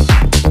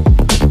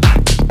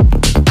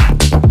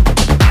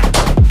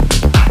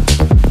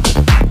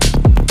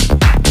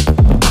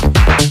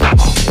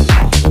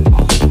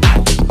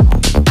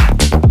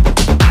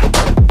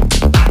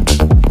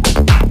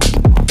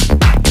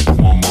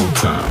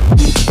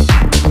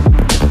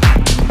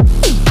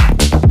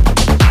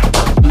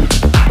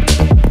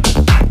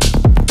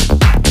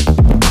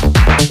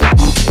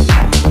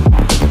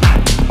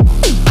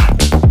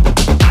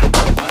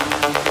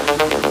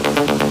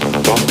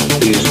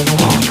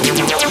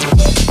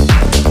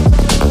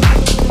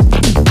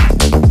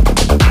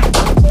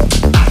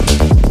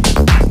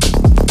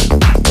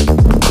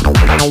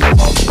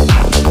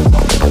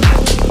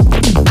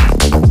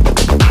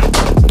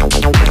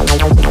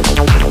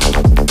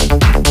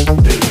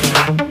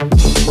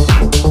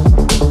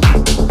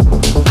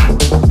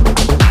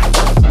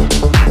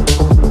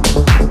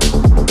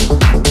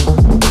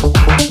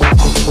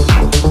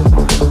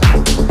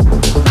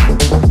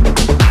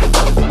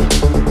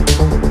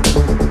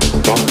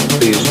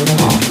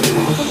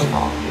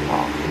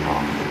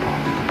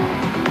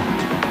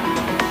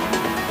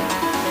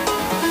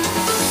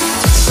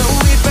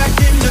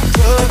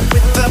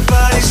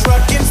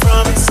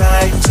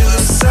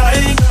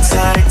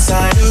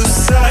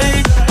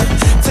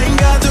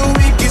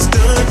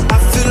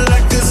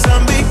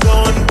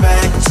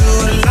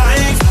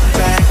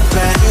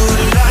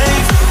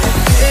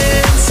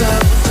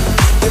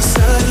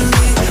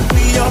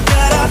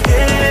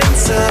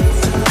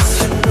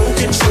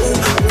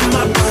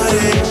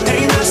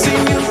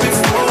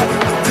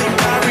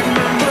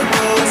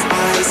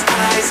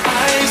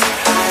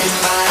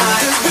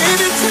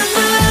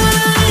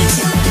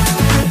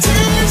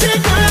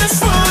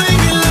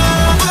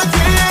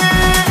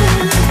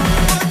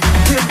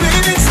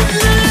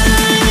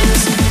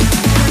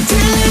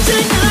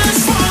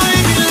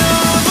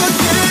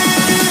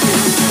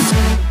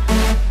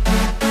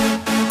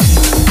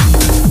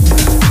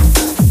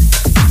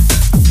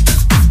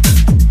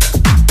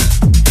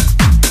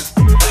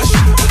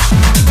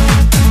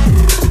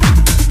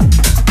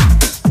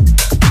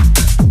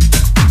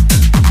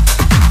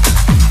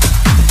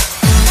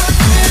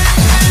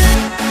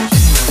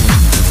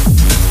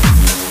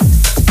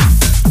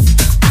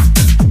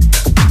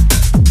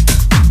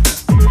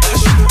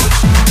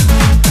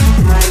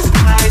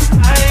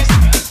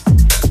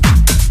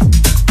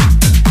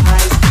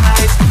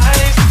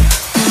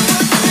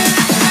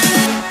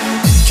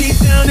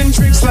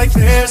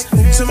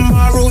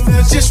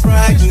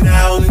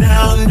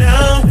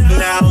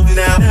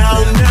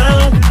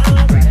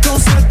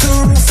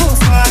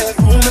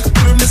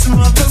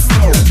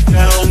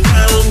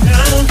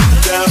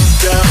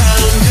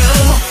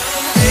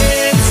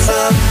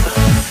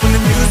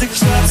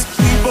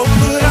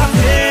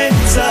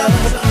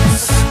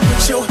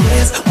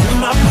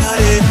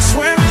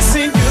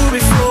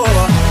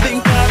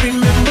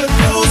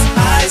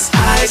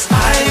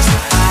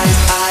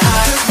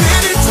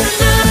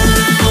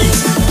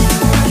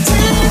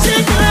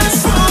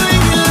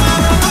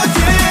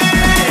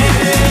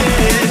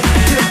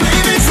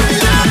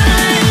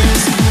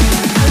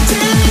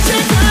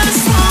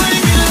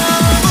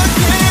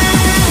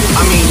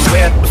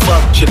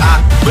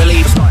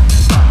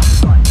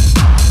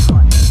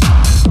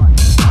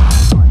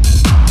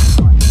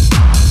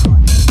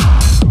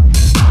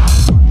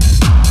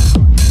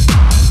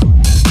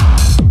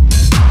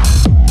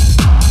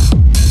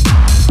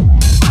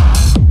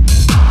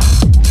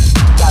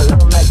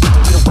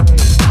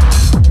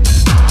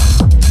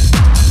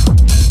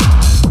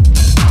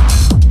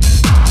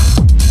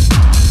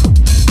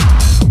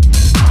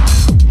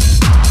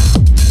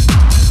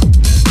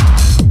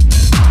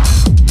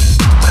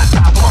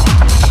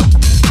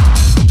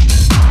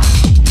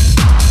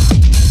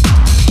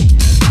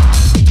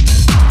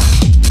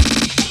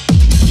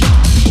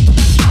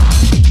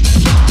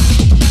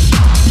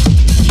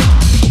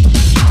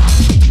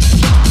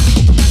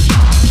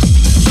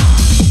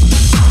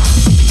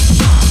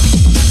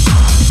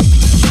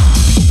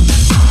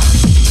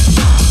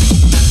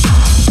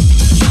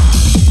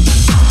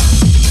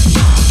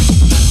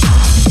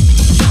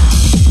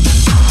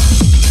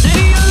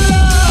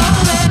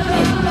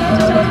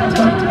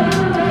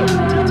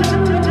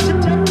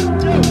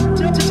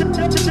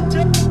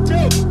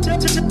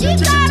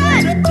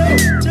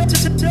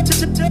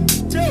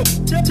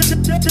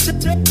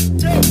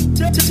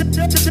 Here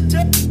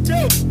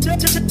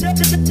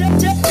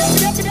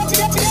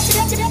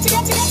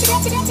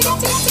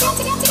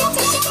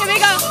we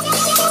go.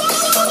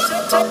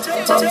 1,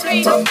 2,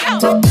 3,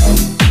 go.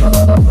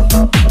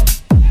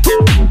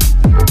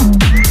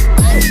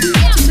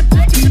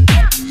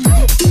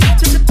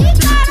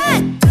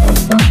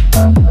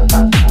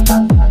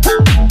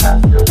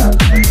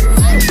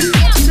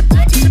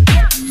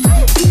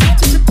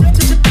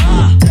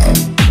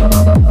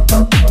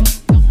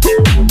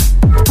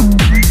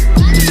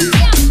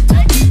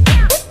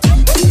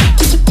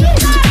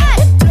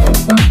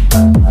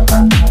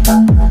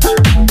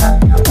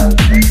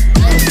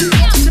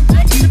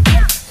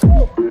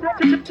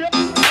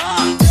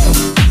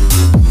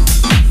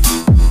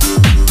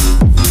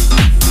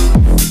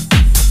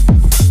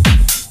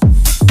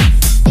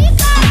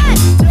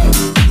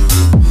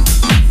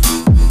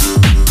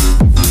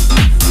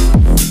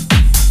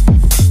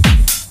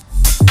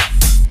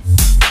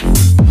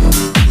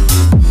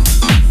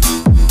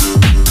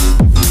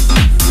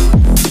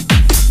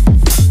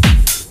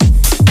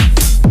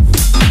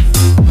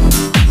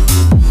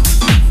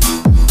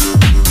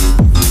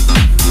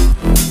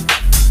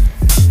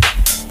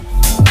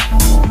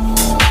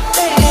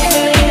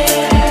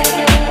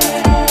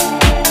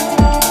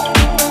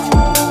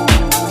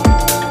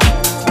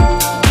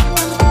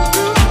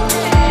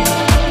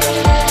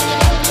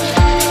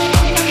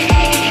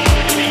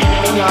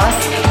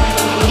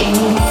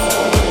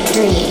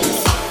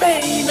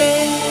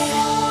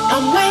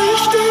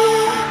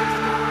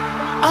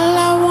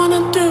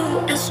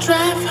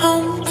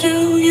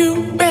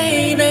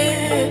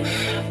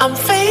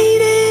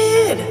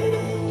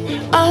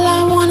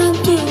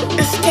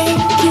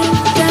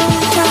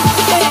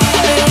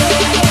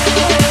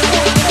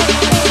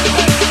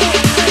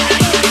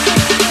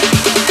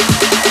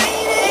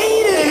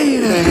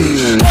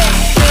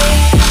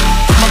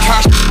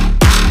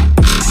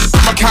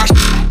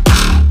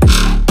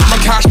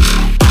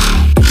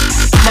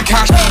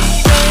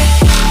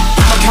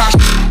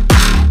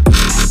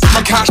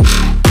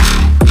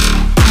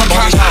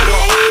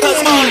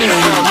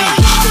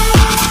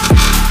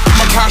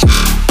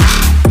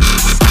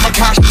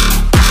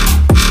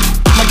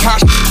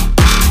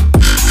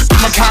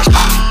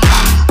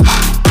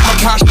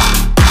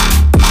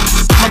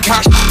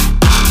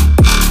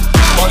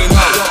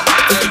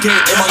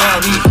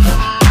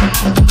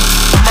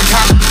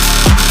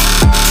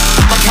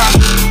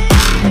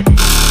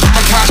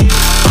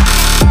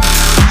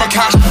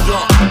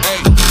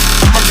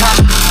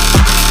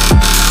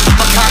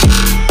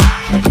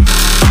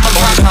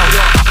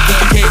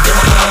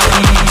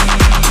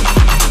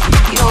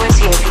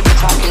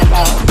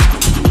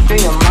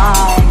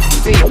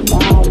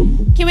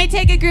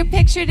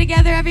 Picture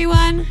together,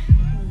 everyone.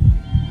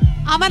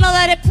 I'm gonna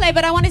let it play,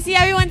 but I want to see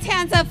everyone's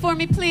hands up for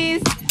me,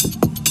 please.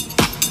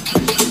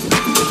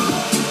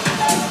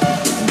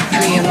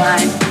 Free your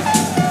mind.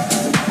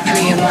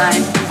 Free your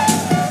mind.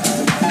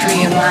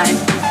 Free your mind.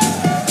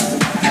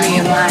 Free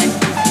your mind.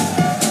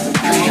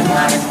 Free your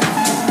mind.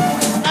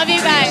 Love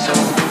you guys.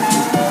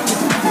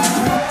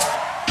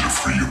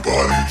 Free your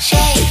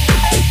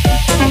body.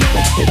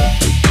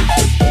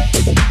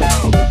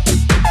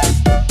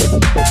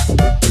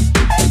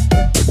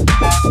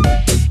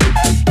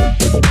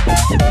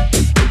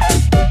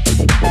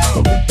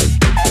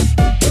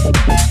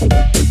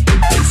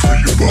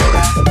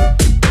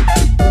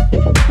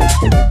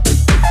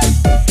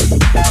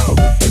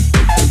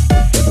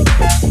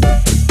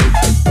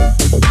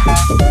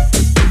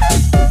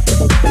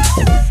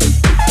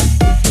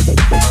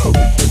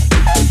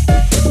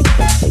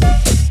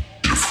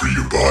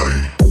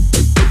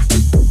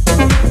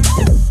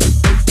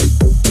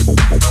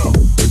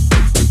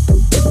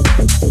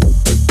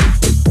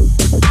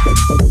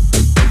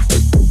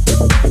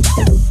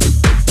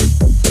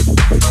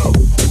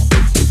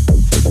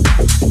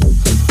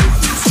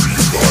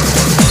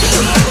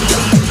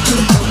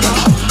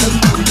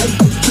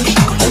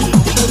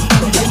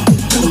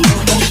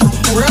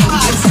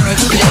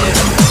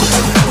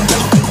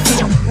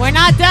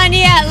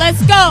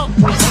 Let's go.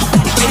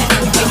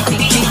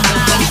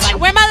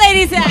 Where my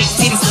ladies at?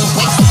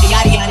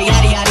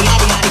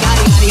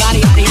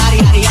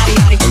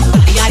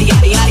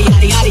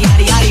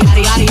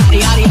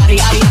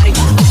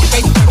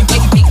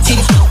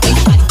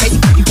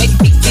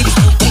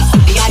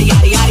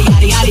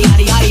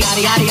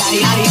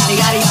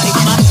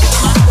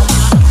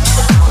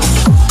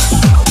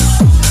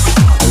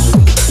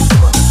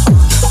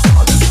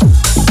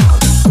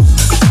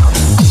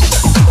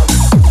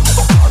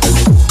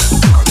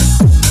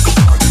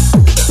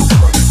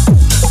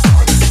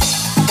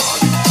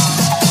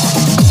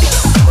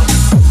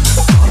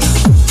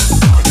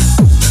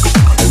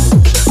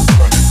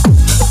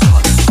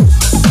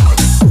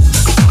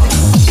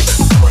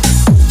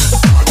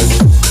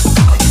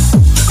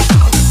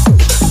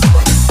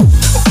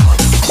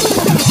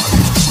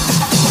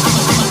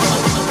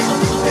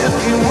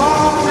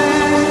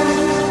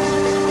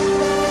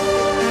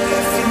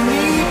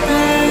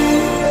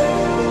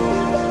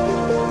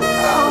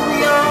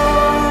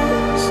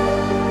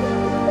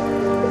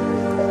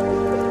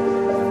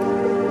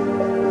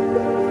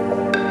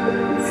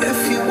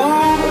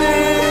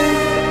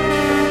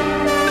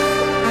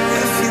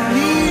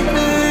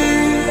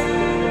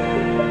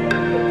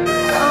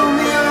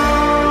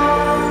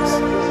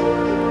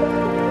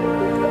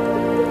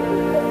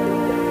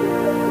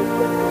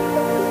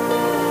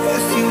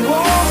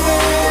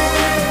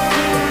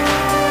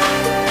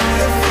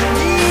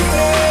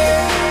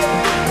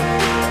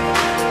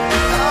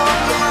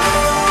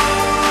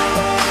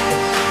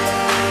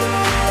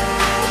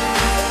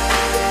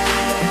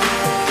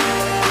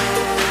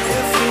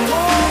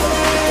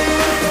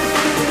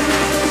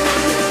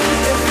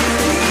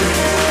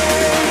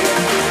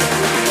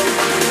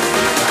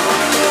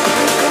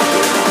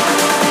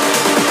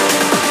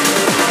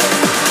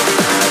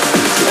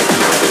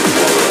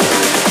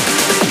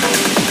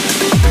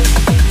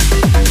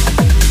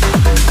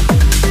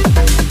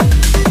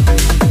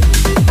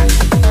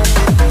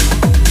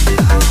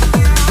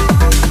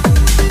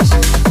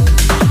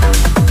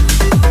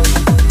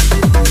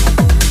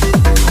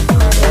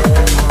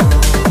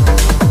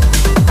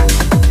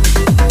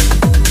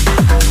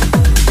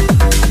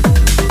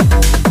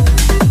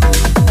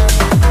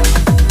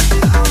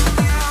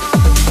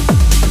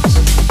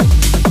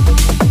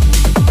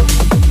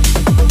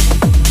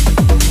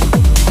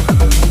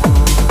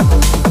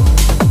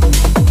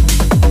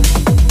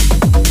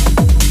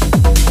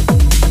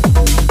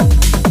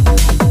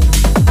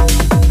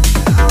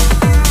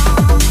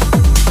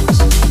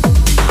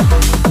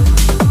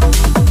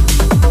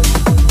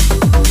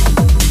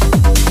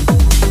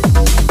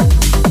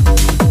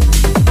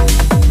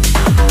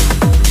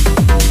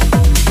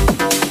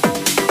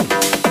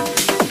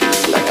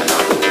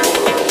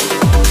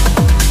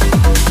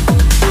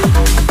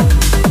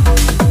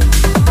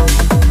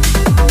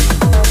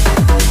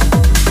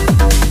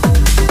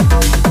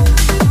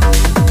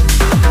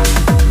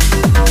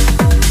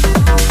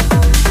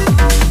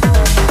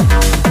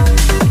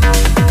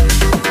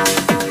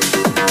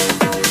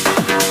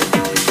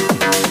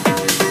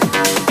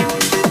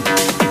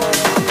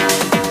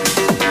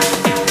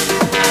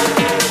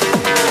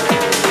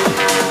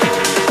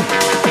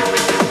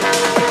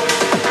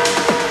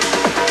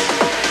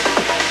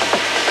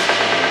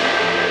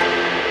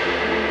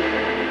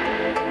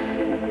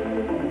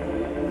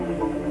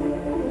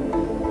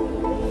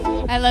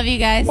 you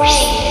guys. You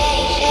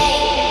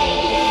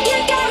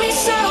got me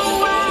so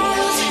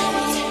wild.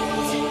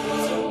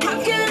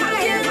 How can I?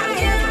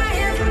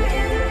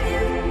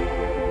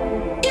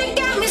 You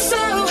got me so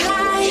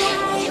high.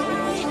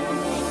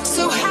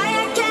 So high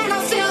I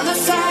cannot feel the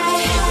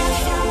fire.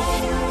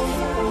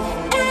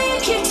 And you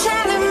keep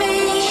telling me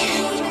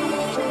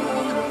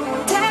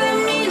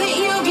that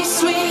you'll be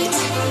sweet.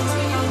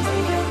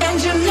 And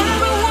you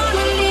never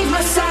wanna leave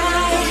my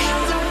side.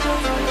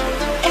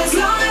 As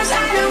long as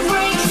I don't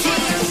break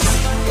these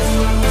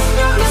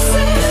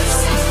promises,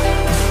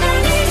 and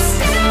they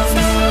still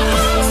feel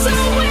all so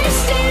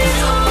wasted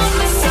on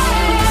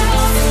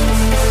myself.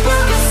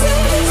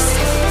 Promises,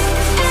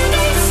 and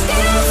they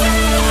still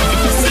feel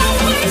all so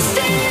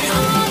wasted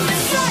on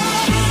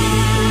myself.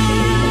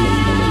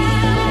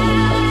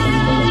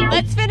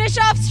 Let's finish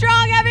off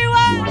strong,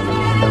 everyone.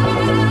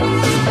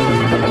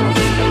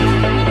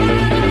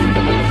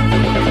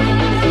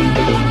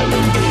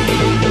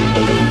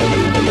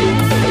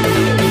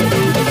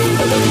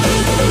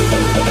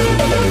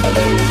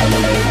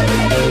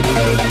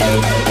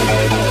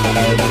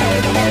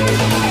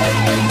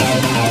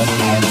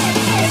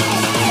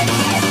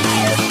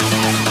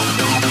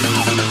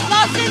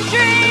 Lost in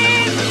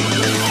dreams.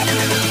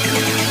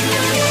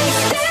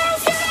 Still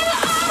feel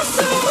all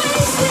so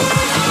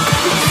wasted on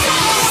myself.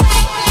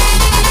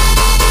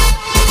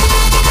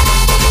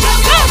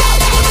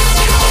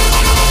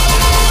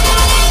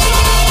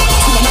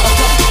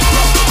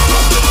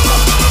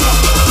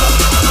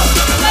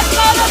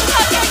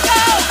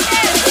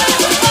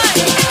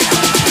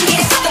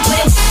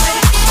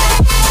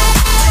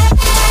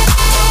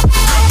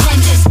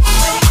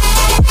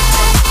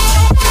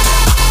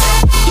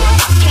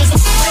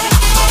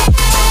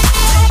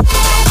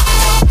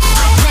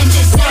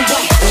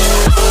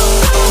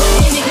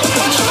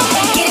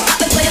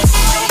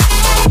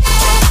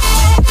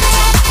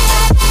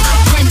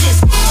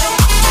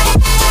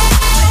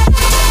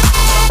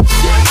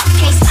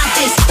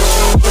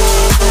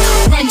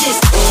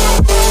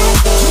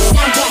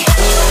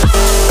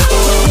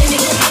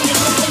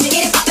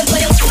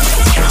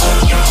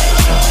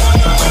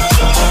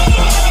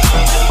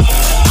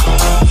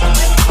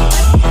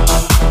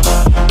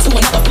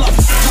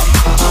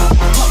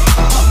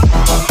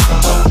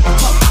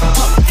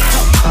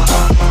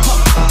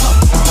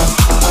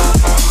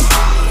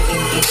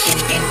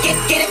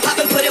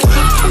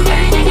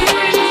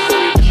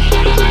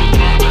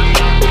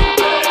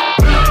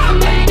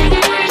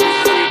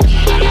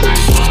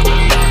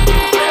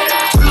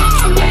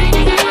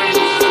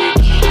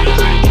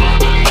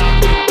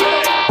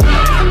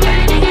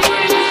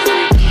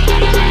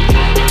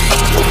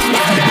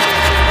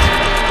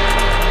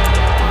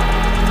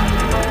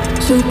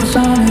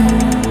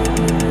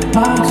 Supersonic,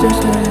 my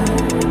existence,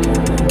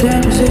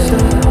 can't resist it,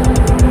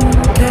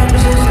 can't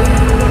resist it.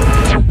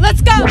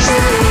 Let's go.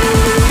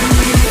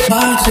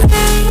 My existence,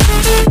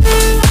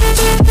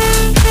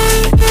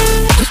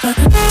 just like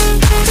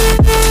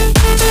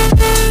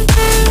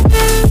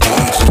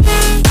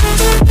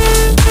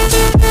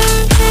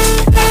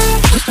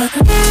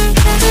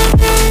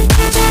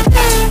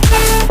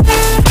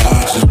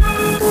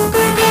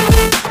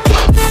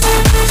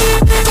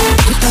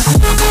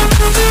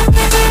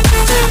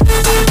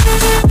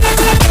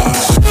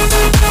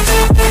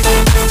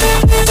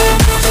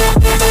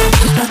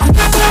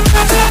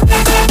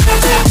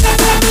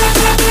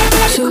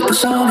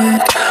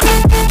supersonic,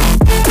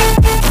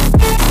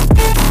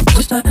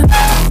 just like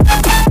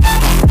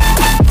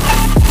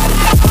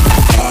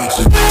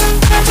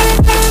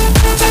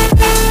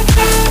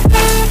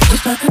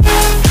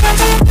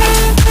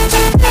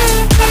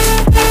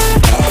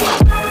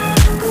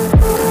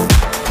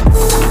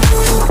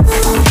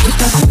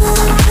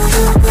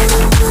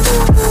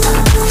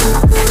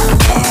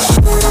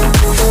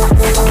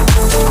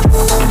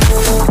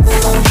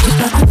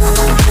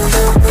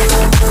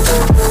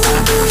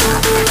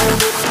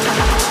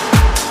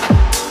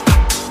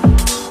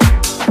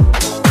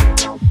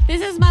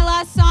This is my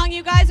last song.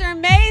 You guys are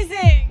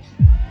amazing.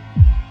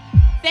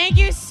 Thank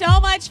you so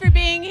much for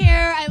being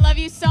here. I love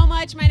you so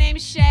much. My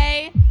name's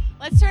Shay.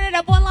 Let's turn it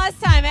up one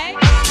last time, eh?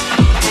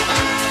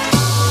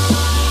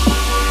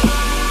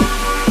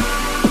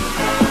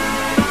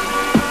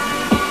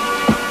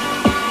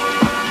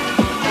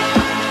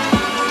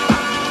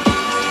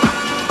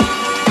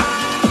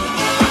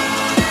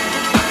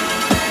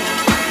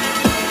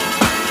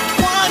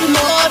 One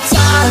more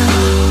time.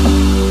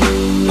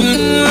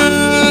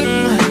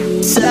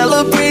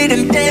 Celebrate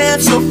and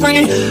dance so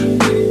free.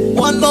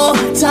 One more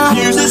time.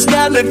 Music's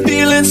got me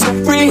feeling so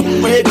free.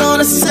 We're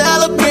gonna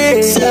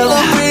celebrate,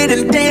 celebrate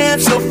and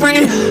dance so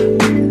free.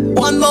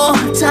 One more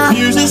time.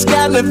 Music's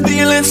got me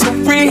feeling so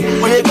free.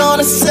 We're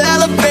gonna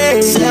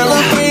celebrate,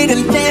 celebrate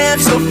and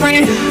dance so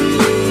free.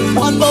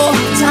 One more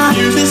time.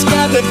 Music's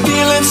got me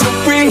feeling so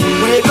free.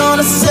 We're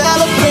gonna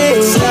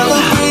celebrate,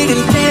 celebrate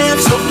and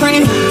dance so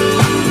free.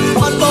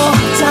 One more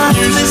time.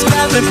 Music's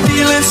got me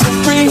feeling so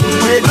free.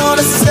 We're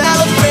gonna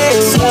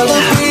celebrate,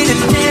 celebrate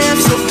and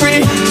dance so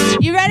free.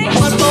 You ready?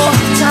 One more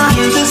time.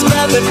 Music's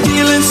got me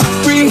feeling so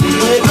free.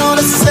 We're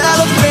gonna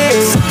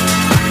celebrate.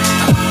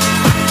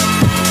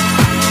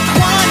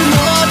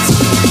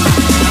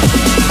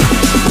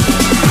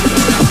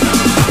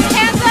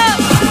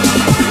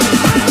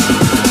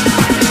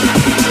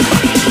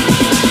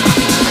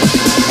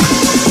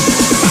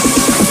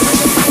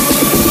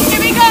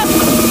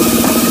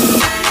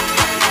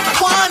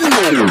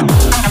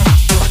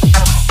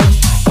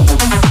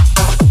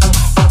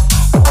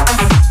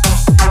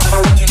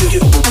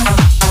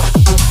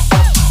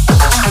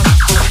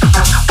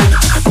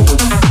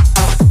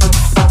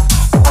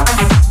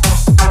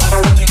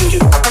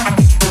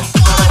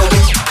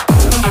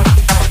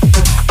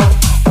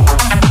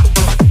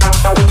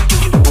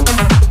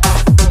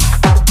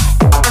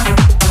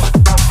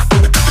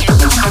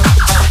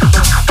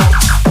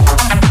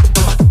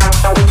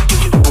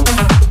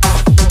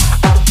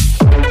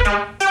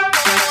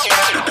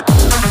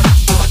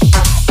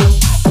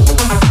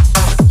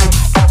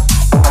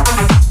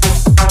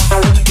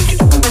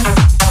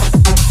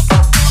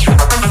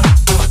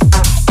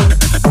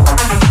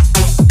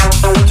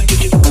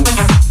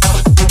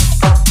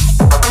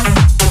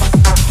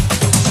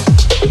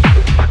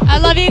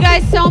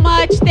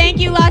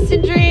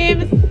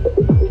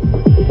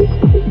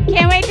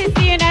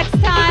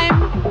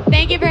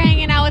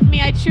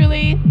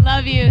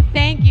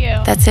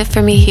 That's it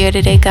for me here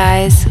today,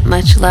 guys.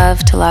 Much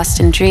love to Lost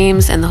in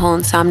Dreams and the whole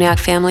Insomniac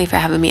family for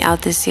having me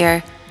out this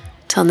year.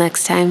 Till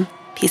next time,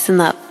 peace and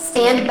love.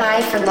 Stand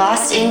by for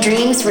Lost in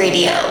Dreams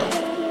Radio.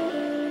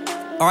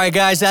 All right,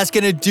 guys, that's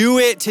going to do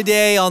it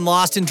today on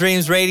Lost in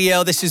Dreams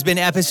Radio. This has been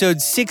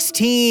episode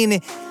 16.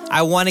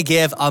 I want to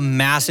give a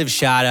massive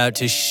shout out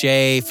to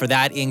Shay for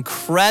that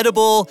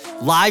incredible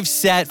live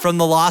set from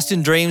the Lost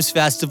in Dreams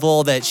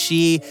Festival that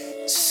she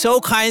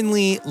so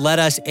kindly let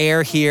us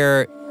air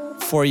here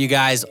for you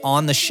guys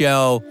on the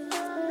show.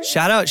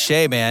 Shout out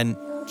Shay, man.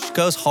 She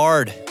goes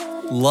hard.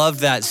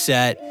 Love that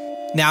set.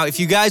 Now, if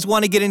you guys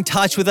want to get in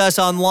touch with us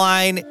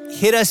online,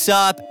 hit us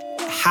up,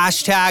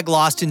 hashtag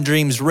Lost in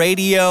Dreams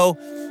Radio.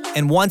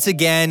 And once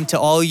again, to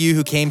all you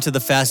who came to the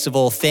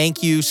festival,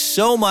 thank you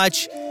so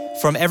much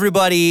from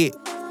everybody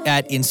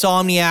at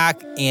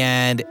Insomniac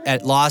and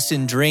at Lost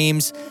in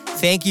Dreams.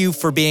 Thank you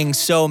for being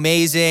so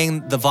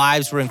amazing. The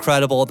vibes were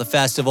incredible at the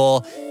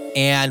festival,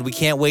 and we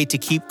can't wait to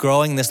keep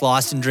growing this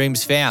Lost in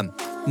Dreams fam.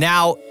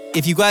 Now,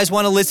 if you guys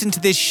want to listen to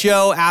this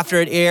show after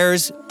it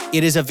airs,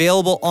 it is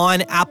available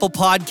on Apple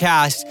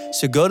Podcasts.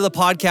 So go to the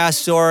podcast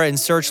store and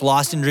search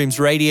Lost in Dreams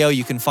Radio.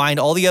 You can find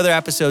all the other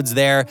episodes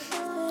there,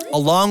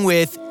 along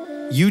with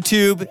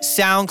YouTube,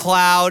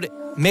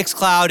 SoundCloud,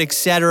 Mixcloud,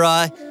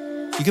 etc.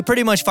 You can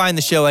pretty much find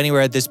the show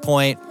anywhere at this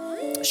point.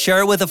 Share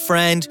it with a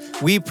friend.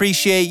 We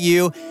appreciate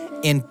you,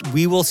 and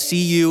we will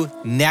see you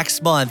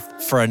next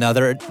month for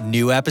another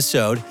new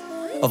episode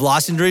of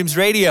Lost in Dreams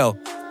Radio.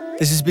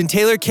 This has been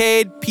Taylor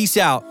Cade. Peace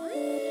out.